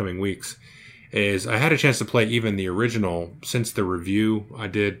in the upcoming weeks, is I had a chance to play even the original since the review I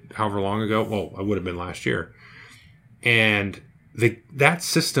did however long ago. Well, it would have been last year. And that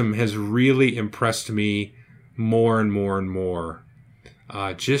system has really impressed me more and more and more.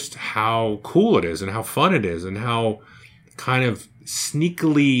 Just how cool it is and how fun it is and how kind of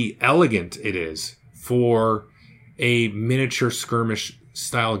sneakily elegant it is for a miniature skirmish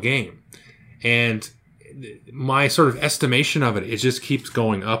style game. And my sort of estimation of it just keeps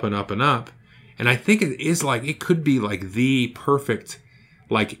going up and up and up. And I think it is it could be the perfect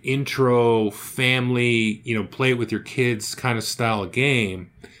intro family, play it with your kids kind of style of game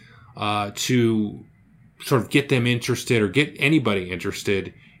to sort of get them interested or get anybody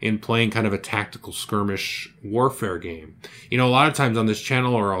interested in playing kind of a tactical skirmish warfare game. A lot of times on this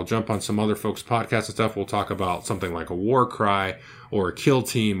channel, or I'll jump on some other folks' podcasts and stuff, we'll talk about something like a Warcry or a Kill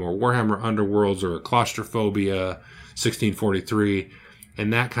Team or Warhammer Underworlds or a Claustrophobia 1643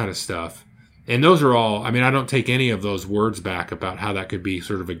 and that kind of stuff. And those are all, I don't take any of those words back about how that could be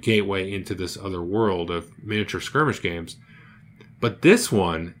sort of a gateway into this other world of miniature skirmish games. But this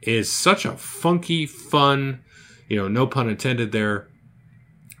one is such a funky, fun, no pun intended there,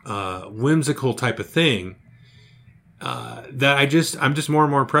 whimsical type of thing. that I'm just more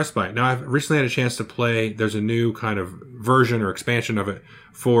and more impressed by it. Now, I've recently had a chance to play. There's a new kind of version or expansion of it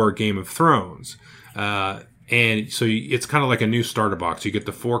for Game of Thrones, and so it's kind of like a new starter box. You get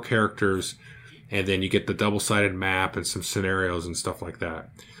the 4 characters, and then you get the double-sided map and some scenarios and stuff like that.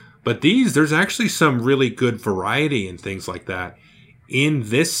 But there's actually some really good variety and things like that in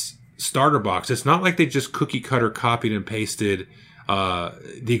this starter box. It's not like they just cookie cutter copied and pasted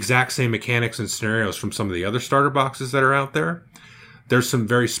the exact same mechanics and scenarios from some of the other starter boxes that are out there. There's some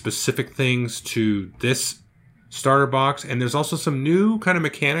very specific things to this starter box, and there's also some new kind of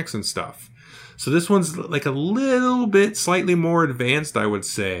mechanics and stuff. So this one's like a little bit slightly more advanced, I would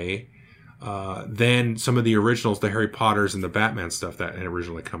say, than some of the originals, the Harry Potters and the Batman stuff that had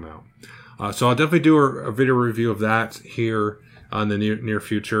originally come out. So I'll definitely do a video review of that here in the near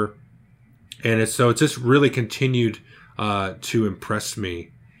future. And it's just really continued to impress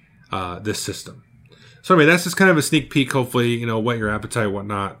me, this system. So anyway, that's just kind of a sneak peek, hopefully, whet your appetite,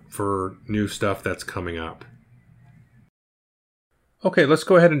 whatnot, for new stuff that's coming up. Okay, let's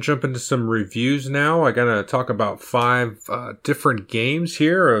go ahead and jump into some reviews now. I'm going to talk about 5 different games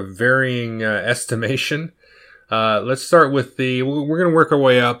here of varying estimation. Let's start with we're going to work our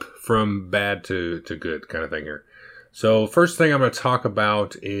way up from bad to good kind of thing here. So first thing I'm going to talk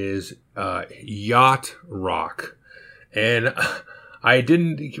about is Yacht Rock. And I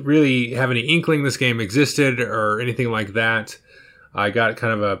didn't really have any inkling this game existed or anything like that. I got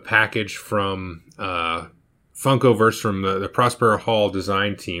kind of a package from Funkoverse, from the Prospero Hall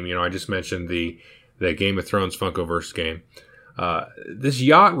design team. I just mentioned the Game of Thrones Funkoverse game. This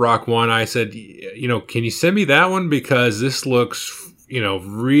Yacht Rock one, I said, can you send me that one? Because this looks,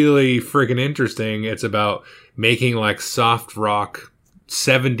 really freaking interesting. It's about making like soft rock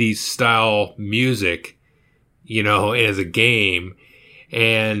 70s style music, as a game.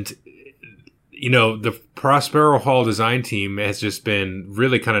 And, the Prospero Hall design team has just been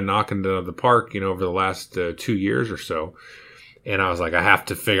really kind of knocking it out of the park, over the last 2 years or so. And I was like, I have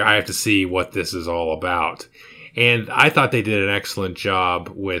to see what this is all about. And I thought they did an excellent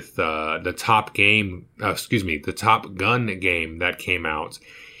job with the Top Gun game that came out.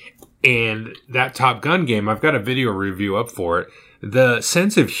 And that Top Gun game, I've got a video review up for it. The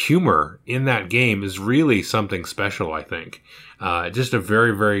sense of humor in that game is really something special, I think. Just a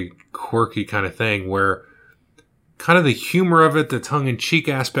very, very quirky kind of thing where kind of the humor of it, the tongue-in-cheek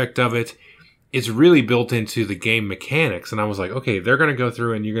aspect of it, is really built into the game mechanics. And I was like, okay, they're going to go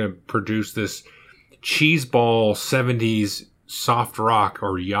through and you're going to produce this cheeseball 70s soft rock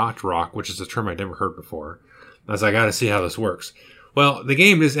or yacht rock, which is a term I'd never heard before. I was like, I got to see how this works. Well, the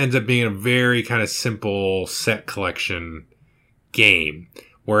game just ends up being a very kind of simple set collection game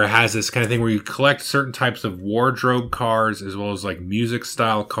where it has this kind of thing where you collect certain types of wardrobe cards as well as like music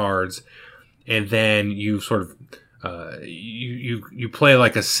style cards, and then you sort of you play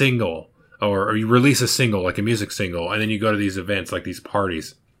like a single or you release a single, like a music single, and then you go to these events like these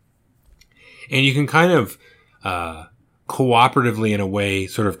parties, and you can kind of cooperatively in a way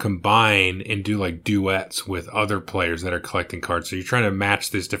sort of combine and do like duets with other players that are collecting cards. So you're trying to match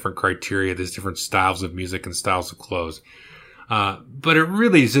these different criteria, these different styles of music and styles of clothes. But it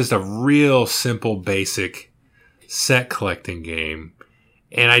really is just a real simple, basic set collecting game.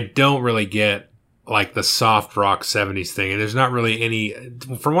 And I don't really get like the soft rock 70s thing. And there's not really any,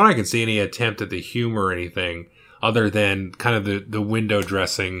 from what I can see, any attempt at the humor or anything other than kind of the window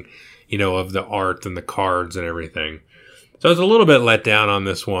dressing, of the art and the cards and everything. So I was a little bit let down on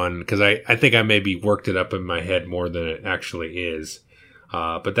this one because I think I maybe worked it up in my head more than it actually is.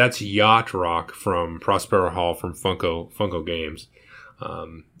 But that's Yacht Rock from Prospero Hall from Funko Games.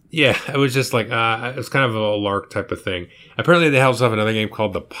 Yeah, it was just like, it was kind of a lark type of thing. Apparently they also have another game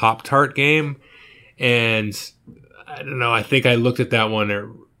called the Pop-Tart game. And I don't know, I think I looked at that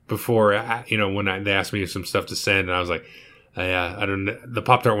one before, when they asked me some stuff to send, and I was like, yeah, I don't know. The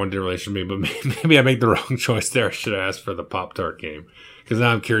Pop-Tart one didn't really show me, but maybe I made the wrong choice there. I should have asked for the Pop-Tart game. Because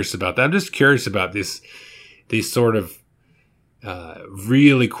now I'm curious about that. I'm just curious about these sort of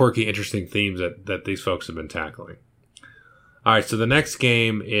really quirky, interesting themes that these folks have been tackling. All right, so the next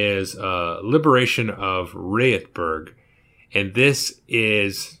game is Liberation of Rietberg, and this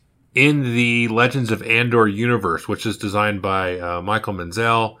is in the Legends of Andor universe, which is designed by Michael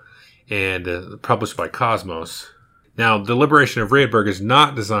Menzel and published by Cosmos. Now, the Liberation of Rietberg is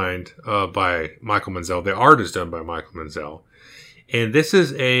not designed by Michael Menzel. The art is done by Michael Menzel. And this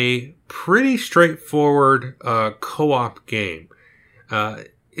is a pretty straightforward co-op game.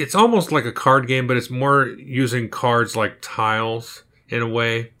 It's almost like a card game, but it's more using cards like tiles in a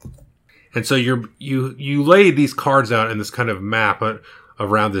way. And so you lay these cards out in this kind of map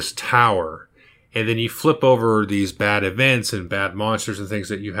around this tower. And then you flip over these bad events and bad monsters and things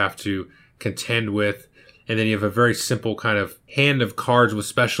that you have to contend with. And then you have a very simple kind of hand of cards with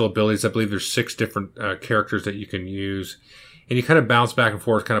special abilities. I believe there's 6 different characters that you can use. And you kind of bounce back and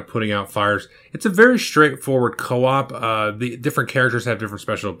forth, kind of putting out fires. It's a very straightforward co-op. The different characters have different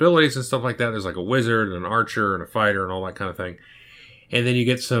special abilities and stuff like that. There's like a wizard and an archer and a fighter and all that kind of thing. And then you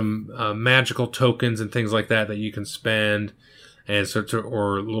get some magical tokens and things like that you can spend. And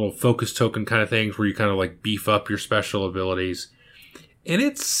or little focus token kind of things where you kind of like beef up your special abilities. And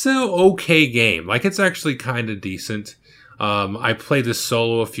it's an okay game. Like, it's actually kind of decent. I played this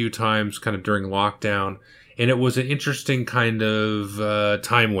solo a few times kind of during lockdown, and it was an interesting kind of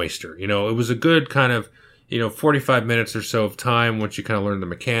time waster. You know, it was a good kind of, 45 minutes or so of time once you kind of learn the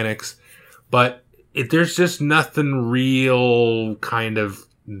mechanics. But there's just nothing real kind of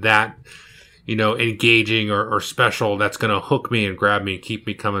that, engaging or special that's going to hook me and grab me and keep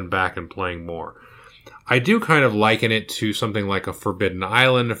me coming back and playing more. I do kind of liken it to something like a Forbidden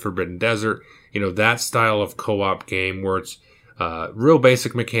Island, a Forbidden Desert, that style of co-op game where it's real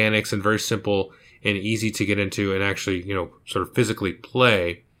basic mechanics and very simple and easy to get into and actually, sort of physically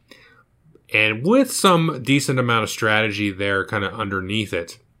play. And with some decent amount of strategy there kind of underneath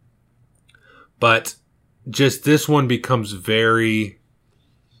it. But just this one becomes very,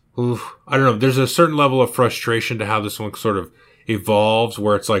 I don't know, there's a certain level of frustration to how this one sort of evolves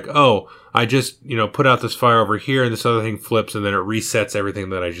where it's like, oh, I just, put out this fire over here and this other thing flips and then it resets everything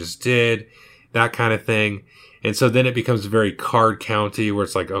that I just did, that kind of thing. And so then it becomes very card county where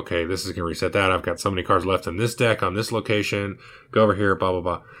it's like, okay, this is going to reset that. I've got so many cards left in this deck on this location. Go over here, blah, blah,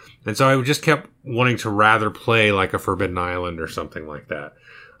 blah. And so I just kept wanting to rather play like a Forbidden Island or something like that.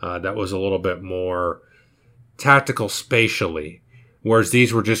 That was a little bit more tactical spatially. Whereas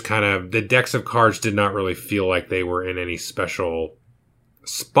these were just kind of, the decks of cards did not really feel like they were in any special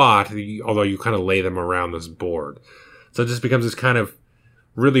spot, although you kind of lay them around this board. So it just becomes this kind of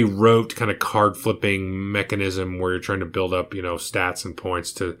really rote kind of card flipping mechanism where you're trying to build up, stats and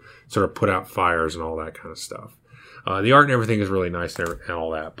points to sort of put out fires and all that kind of stuff. The art and everything is really nice and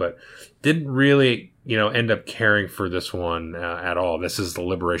all that, but didn't really, end up caring for this one at all. This is the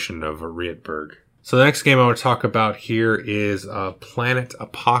Liberation of Rietberg. So the next game I want to talk about here is Planet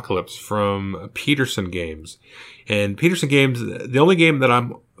Apocalypse from Peterson Games. And Peterson Games, the only game that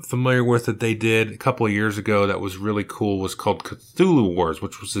I'm familiar with that they did a couple of years ago that was really cool was called Cthulhu Wars,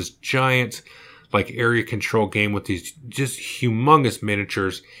 which was this giant like area control game with these just humongous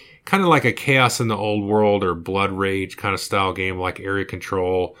miniatures, kind of like a Chaos in the Old World or Blood Rage kind of style game, like area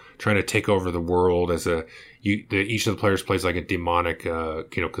control, trying to take over the world as each of the players plays like a demonic,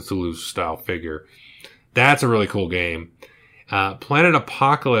 Cthulhu style figure. That's a really cool game. Planet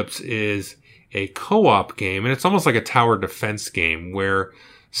Apocalypse is a co-op game, and it's almost like a tower defense game where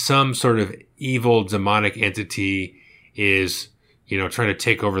some sort of evil demonic entity is, trying to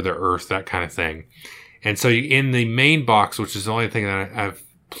take over the earth, that kind of thing. And so in the main box, which is the only thing that I've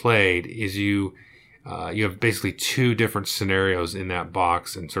played, is you have basically 2 different scenarios in that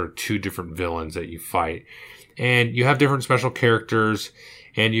box and sort of 2 different villains that you fight. And you have different special characters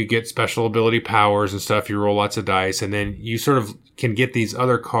and you get special ability powers and stuff. You roll lots of dice and then you sort of can get these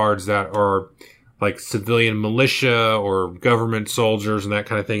other cards that are like civilian militia or government soldiers and that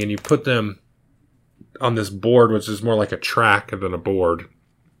kind of thing. And you put them on this board, which is more like a track than a board.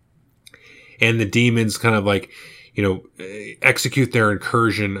 And the demons kind of like, execute their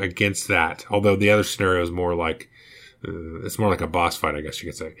incursion against that. Although the other scenario is more like, it's more like a boss fight, I guess you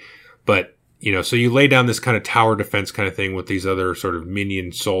could say. But, so you lay down this kind of tower defense kind of thing with these other sort of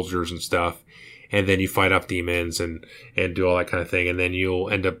minion soldiers and stuff. And then you fight off demons and do all that kind of thing. And then you'll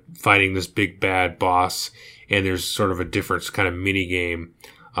end up fighting this big bad boss. And there's sort of a different kind of mini game,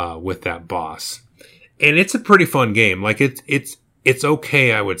 with that boss. And it's a pretty fun game. Like it's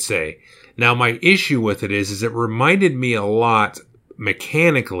okay, I would say. Now, my issue with it is it reminded me a lot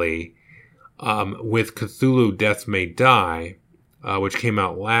mechanically with Cthulhu Death May Die, which came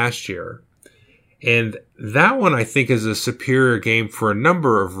out last year. And that one, I think, is a superior game for a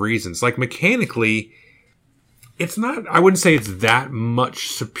number of reasons. Like, mechanically, it's not, I wouldn't say it's that much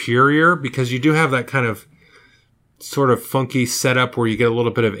superior because you do have that kind of sort of funky setup where you get a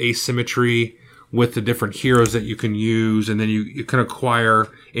little bit of asymmetry with the different heroes that you can use. And then you can acquire,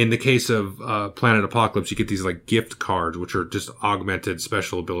 in the case of Planet Apocalypse, you get these like gift cards, which are just augmented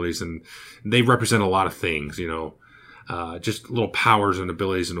special abilities. And they represent a lot of things, just little powers and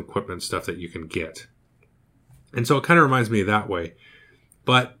abilities and equipment stuff that you can get. And so it kind of reminds me of that way.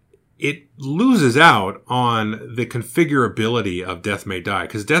 But it loses out on the configurability of Death May Die.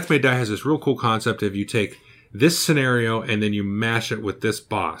 Because Death May Die has this real cool concept of you take this scenario and then you mash it with this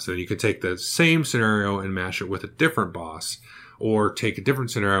boss. And you can take the same scenario and mash it with a different boss, or take a different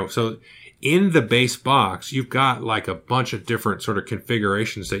scenario. So in the base box, you've got like a bunch of different sort of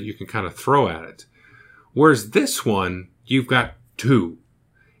configurations that you can kind of throw at it. Whereas this one, you've got 2,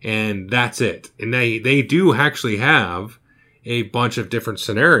 and that's it. And they do actually have a bunch of different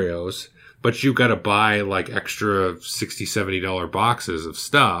scenarios, but you've got to buy like extra $60, $70 boxes of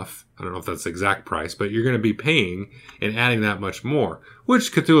stuff. I don't know if that's the exact price, but you're going to be paying and adding that much more,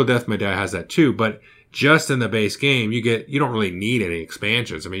 which Cthulhu Death May Die has that too. But just in the base game, you don't really need any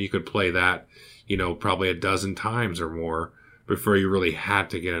expansions. I mean, you could play that, probably a dozen times or more before you really had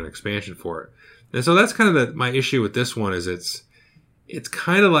to get an expansion for it. And so that's kind of my issue with this one is it's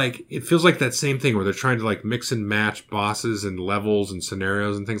kind of like, it feels like that same thing where they're trying to like mix and match bosses and levels and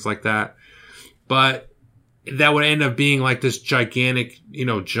scenarios and things like that. But that would end up being like this gigantic,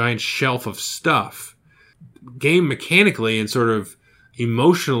 giant shelf of stuff. Game mechanically and sort of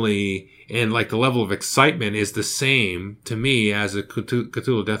emotionally and like the level of excitement is the same to me as a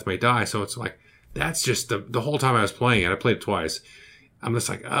Cthulhu Death May Die. So it's like, that's just the whole time I was playing it. I played it twice. I'm just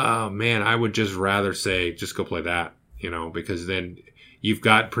like, oh man, I would just rather say, just go play that, because then you've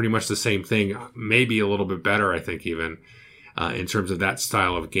got pretty much the same thing, maybe a little bit better, I think, even in terms of that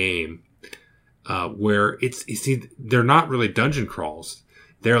style of game, where they're not really dungeon crawls.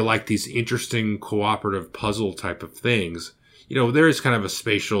 They're like these interesting cooperative puzzle type of things. There is kind of a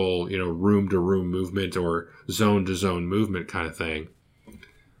spatial, room to room movement or zone to zone movement kind of thing.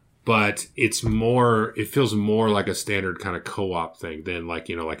 But it feels more like a standard kind of co-op thing than like,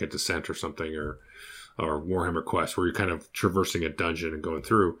 like a Descent or something or Warhammer Quest where you're kind of traversing a dungeon and going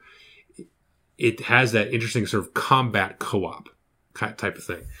through. It has that interesting sort of combat co-op type of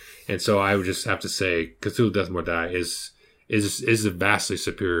thing. And so I would just have to say Cthulhu Death May Die is a vastly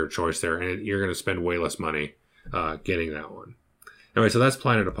superior choice there. And you're going to spend way less money getting that one. Anyway, so that's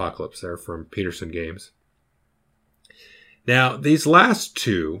Planet Apocalypse there from Peterson Games. Now, these last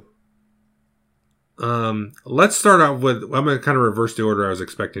two, let's start out with, I'm going to kind of reverse the order I was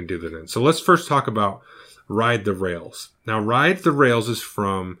expecting to do that in. So let's first talk about Ride the Rails. Now, Ride the Rails is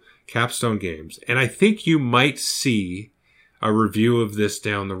from Capstone Games, and I think you might see a review of this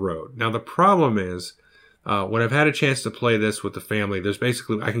down the road. Now, the problem is, when I've had a chance to play this with the family, there's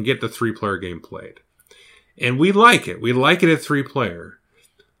basically, I can get the 3-player game played. And we like it. We like it at 3-player.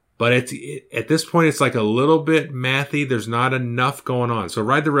 But at this point, it's like a little bit mathy. There's not enough going on. So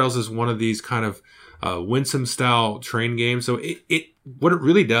Ride the Rails is one of these kind of Winsome-style train games. So what it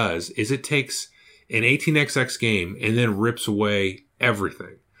really does is it takes an 18xx game and then rips away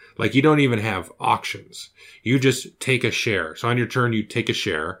everything. Like you don't even have auctions. You just take a share. So on your turn, you take a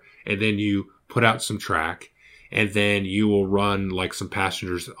share and then you put out some track and then you will run like some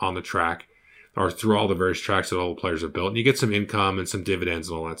passengers on the track or through all the various tracks that all the players have built. And you get some income and some dividends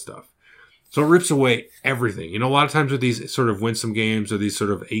and all that stuff. So it rips away everything. A lot of times with these sort of Winsome games or these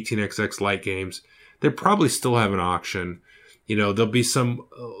sort of 18xx light games, they probably still have an auction. There'll be a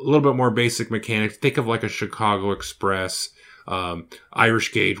little bit more basic mechanics. Think of like a Chicago Express,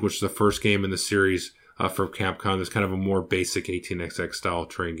 Irish Gauge, which is the first game in the series from Capcom. That's kind of a more basic 18xx style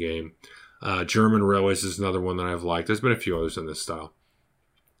train game. German Railways is another one that I've liked. There's been a few others in this style.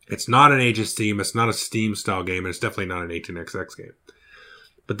 It's not an Age of Steam. It's not a Steam style game. And it's definitely not an 18xx game.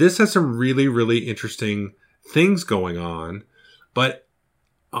 But this has some really, really interesting things going on. But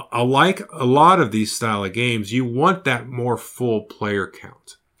like a lot of these style of games, you want that more full player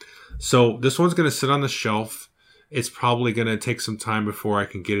count. So this one's going to sit on the shelf. It's probably going to take some time before I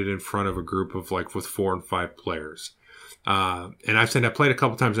can get it in front of a group of like with 4 and 5 players. And I've said I played a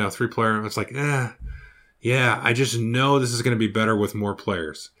couple times now, 3-player, and it's like, yeah, I just know this is going to be better with more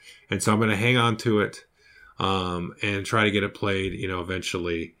players. And so I'm going to hang on to it and try to get it played,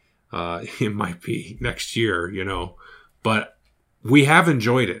 eventually. It might be next year, But we have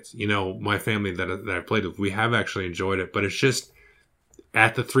enjoyed it. My family that I've played with, we have actually enjoyed it. But it's just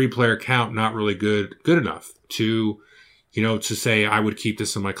at the 3-player count, not really good enough to, to say I would keep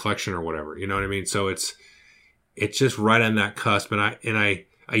this in my collection or whatever. You know what I mean? So it's just right on that cusp. And I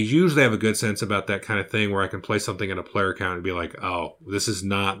usually have a good sense about that kind of thing where I can play something in a player count and be like, oh, this is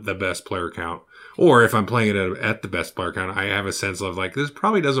not the best player count. Or if I'm playing it at the best player count, I have a sense of like, this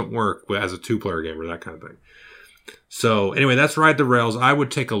probably doesn't work as a 2-player game or that kind of thing. So anyway, that's Ride the Rails. I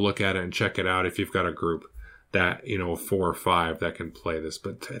would take a look at it and check it out if you've got a group that, 4 or 5 that can play this.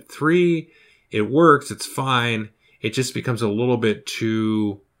 But at 3, it works. It's fine. It just becomes a little bit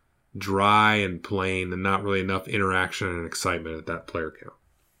too dry and plain and not really enough interaction and excitement at that player count.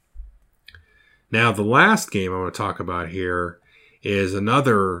 Now, the last game I want to talk about here is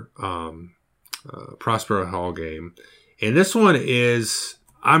another Prospero Hall game. And this one is,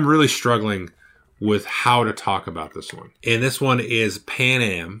 I'm really struggling with how to talk about this one. And this one is Pan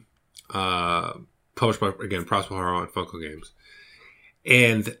Am, published by, again, Prospero Hall and Funko Games.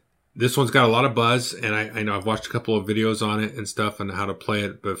 And this one's got a lot of buzz, and I know I've watched a couple of videos on it and stuff and how to play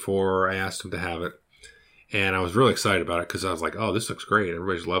it before I asked them to have it. And I was really excited about it because I was like, oh, this looks great.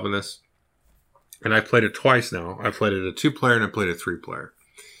 Everybody's loving this. And I played it twice now. I played it a 2-player and I played it a 3-player.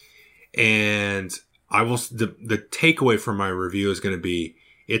 And the takeaway from my review is going to be,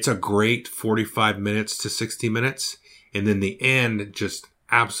 it's a great 45 minutes to 60 minutes. And then the end just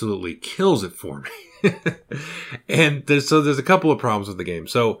absolutely kills it for me. And there's a couple of problems with the game.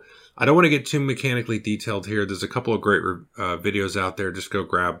 So I don't want to get too mechanically detailed here. There's a couple of great videos out there. Just go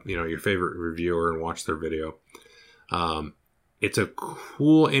grab, your favorite reviewer and watch their video. It's a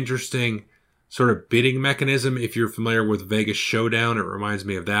cool, interesting sort of bidding mechanism. If you're familiar with Vegas Showdown, it reminds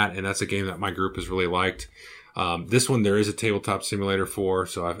me of that. And that's a game that my group has really liked. This one, there is a tabletop simulator for,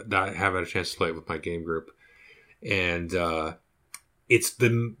 so I have had a chance to play it with my game group. And it's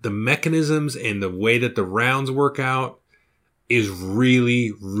the mechanisms and the way that the rounds work out is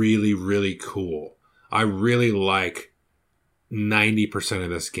really, really, really cool. I really like 90% of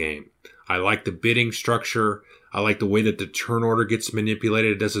this game. I like the bidding structure. I like the way that the turn order gets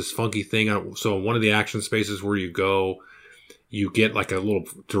manipulated. It does this funky thing. So in one of the action spaces where you go, you get like a little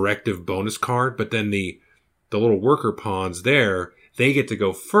directive bonus card, but then the little worker pawns there, they get to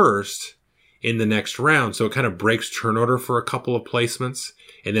go first in the next round. So it kind of breaks turn order for a couple of placements,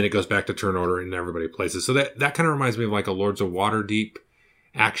 and then it goes back to turn order and everybody places. So that kind of reminds me of like a Lords of Waterdeep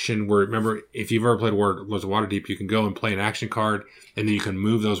action where, remember, if you've ever played Lords of Waterdeep, you can go and play an action card and then you can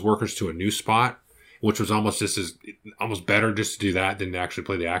move those workers to a new spot, which was almost better just to do that than to actually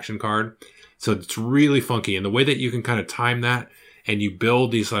play the action card. So it's really funky. And the way that you can kind of time that and you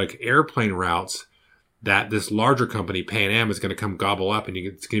build these like airplane routes that this larger company, Pan Am, is going to come gobble up and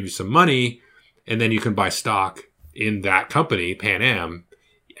it's going to give you some money, and then you can buy stock in that company, Pan Am,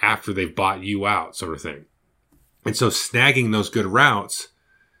 after they've bought you out, sort of thing. And so snagging those good routes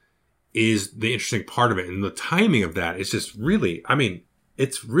is the interesting part of it. And the timing of that is just really,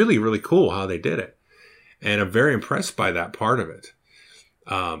 it's really, really cool how they did it. And I'm very impressed by that part of it.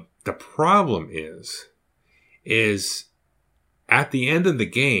 The problem is at the end of the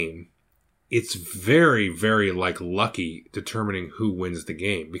game, it's very, very lucky determining who wins the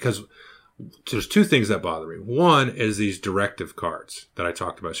game, because there's two things that bother me. One is these directive cards that I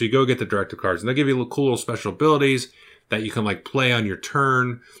talked about. So you go get the directive cards and they'll give you cool little special abilities that you can like play on your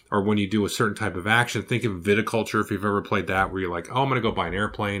turn or when you do a certain type of action. Think of Viticulture if you've ever played that, where you're like, oh, I'm going to go buy an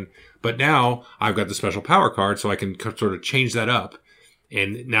airplane. But now I've got the special power card, so I can sort of change that up.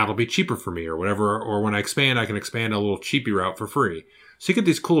 And now it'll be cheaper for me or whatever. Or when I expand, I can expand a little cheapy route for free. So you get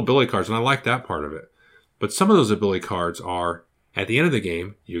these cool ability cards, and I like that part of it. But some of those ability cards are, at the end of the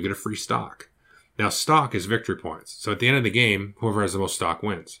game, you get a free stock. Now, stock is victory points. So at the end of the game, whoever has the most stock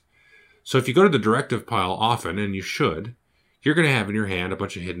wins. So if you go to the directive pile often, and you should, you're going to have in your hand a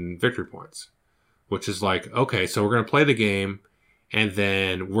bunch of hidden victory points. Which is like, okay, so we're going to play the game, and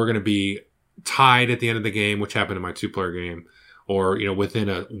then we're going to be tied at the end of the game, which happened in my 2-player game, or, within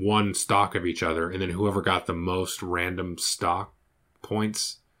one stock of each other, and then whoever got the most random stock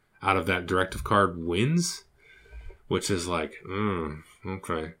points out of that directive card wins, which is like,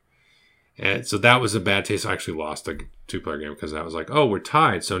 okay. And so that was a bad taste. I actually lost a 2-player game because I was like, oh, we're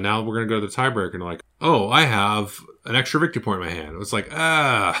tied. So now we're going to go to the tiebreaker. And like, oh, I have an extra victory point in my hand. It was like,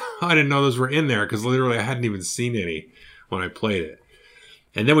 I didn't know those were in there because literally I hadn't even seen any when I played it.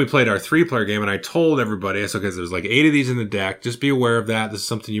 And then we played our 3-player game, and I told everybody, because there's like 8 of these in the deck. Just be aware of that. This is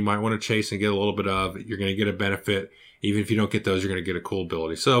something you might want to chase and get a little bit of. You're going to get a benefit. Even if you don't get those, you're going to get a cool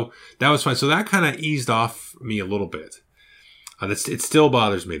ability. So that was fine. So that kind of eased off me a little bit. It still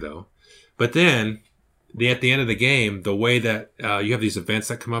bothers me, though. But then, at the end of the game, the way that you have these events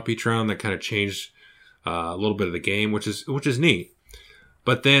that come up each round that kind of change a little bit of the game, which is neat.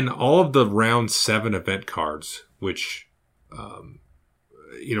 But then all of the round 7 event cards, which,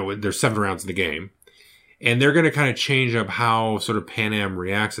 there's 7 rounds in the game, and they're going to kind of change up how sort of Pan Am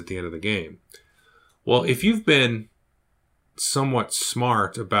reacts at the end of the game. Well, if you've been somewhat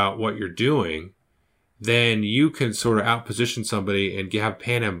smart about what you're doing, then you can sort of outposition somebody and have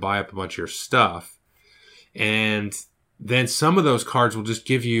Pan Am buy up a bunch of your stuff. And then some of those cards will just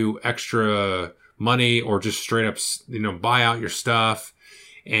give you extra money or just straight up, buy out your stuff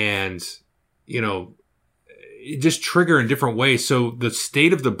and, just trigger in different ways. So the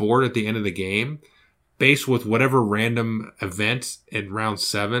state of the board at the end of the game, based with whatever random event in round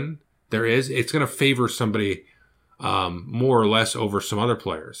 7 there is, it's going to favor somebody more or less over some other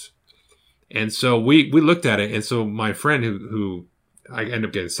players. And so we looked at it, and so my friend who I ended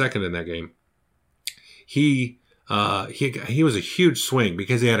up getting second in that game, he was a huge swing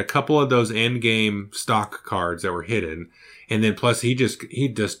because he had a couple of those end game stock cards that were hidden, and then plus he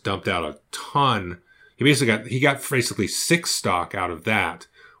just dumped out a ton. He got basically 6 stock out of that,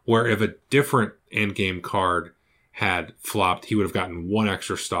 where if a different end game card had flopped, he would have gotten 1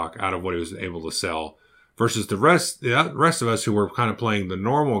 extra stock out of what he was able to sell. Versus the rest of us who were kind of playing the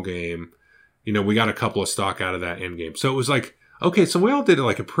normal game, we got a couple of stock out of that end game. So it was like, okay, so we all did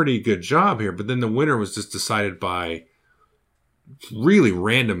like a pretty good job here, but then the winner was just decided by really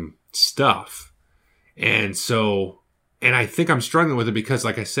random stuff. And I think I'm struggling with it because,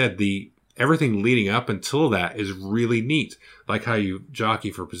 like I said, everything leading up until that is really neat. Like how you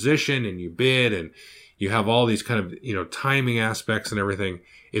jockey for position and you bid and you have all these kind of, timing aspects and everything.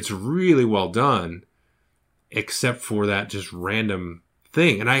 It's really well done, except for that just random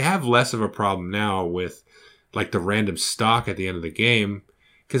thing. And I have less of a problem now with like the random stock at the end of the game,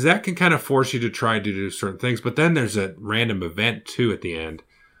 because that can kind of force you to try to do certain things. But then there's a random event too at the end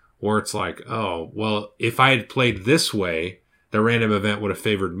where it's like, oh, well, if I had played this way, the random event would have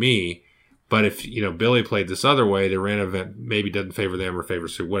favored me. But if, Billy played this other way, the random event maybe doesn't favor them or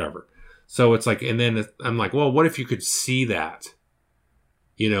favors Sue, whatever. So it's like, and then I'm like, well, what if you could see that,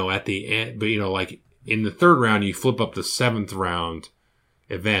 at the end, but like in the 3rd round, you flip up the 7th round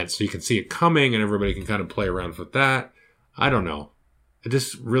event so you can see it coming and everybody can kind of play around with that. I don't know. It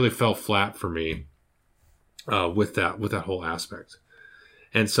just really fell flat for me with that whole aspect.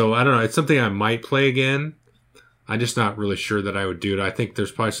 And so I don't know. It's something I might play again. I'm just not really sure that I would do it. I think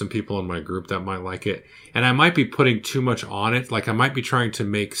there's probably some people in my group that might like it. And I might be putting too much on it. Like I might be trying to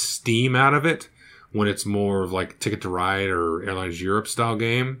make steam out of it when it's more of like Ticket to Ride or Airlines Europe style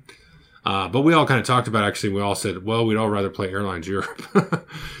game. But we all kind of talked about, actually, we all said, well, we'd all rather play Airlines Europe,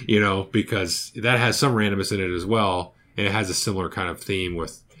 because that has some randomness in it as well. And it has a similar kind of theme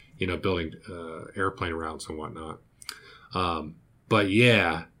with, building airplane routes and whatnot. But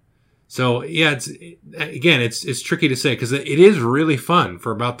yeah. So yeah, it's tricky to say because it is really fun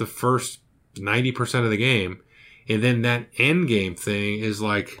for about the first 90% of the game. And then that end game thing is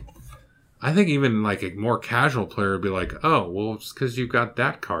like, I think even like a more casual player would be like, oh, well, it's because you got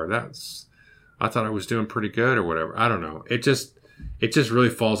that card. I thought I was doing pretty good or whatever. I don't know. It just really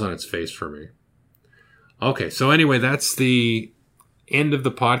falls on its face for me. Okay. So anyway, that's the end of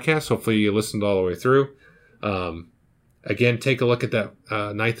the podcast. Hopefully you listened all the way through. Again, take a look at that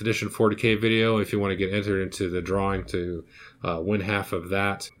 9th edition 40K video if you want to get entered into the drawing to win half of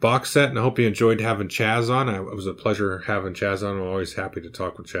that box set. And I hope you enjoyed having Chaz on. It was a pleasure having Chaz on. I'm always happy to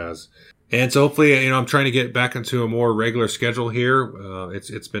talk with Chaz. And so hopefully, I'm trying to get back into a more regular schedule here.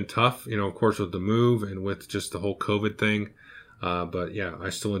 It's been tough, of course, with the move and with just the whole COVID thing. But yeah,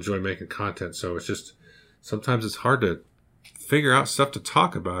 I still enjoy making content. So it's just, sometimes it's hard to figure out stuff to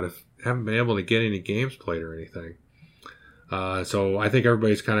talk about if I haven't been able to get any games played or anything. So I think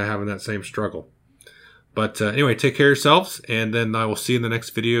everybody's kind of having that same struggle. But anyway, take care of yourselves, and then I will see you in the next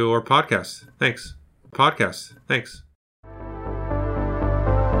video or podcast. Thanks.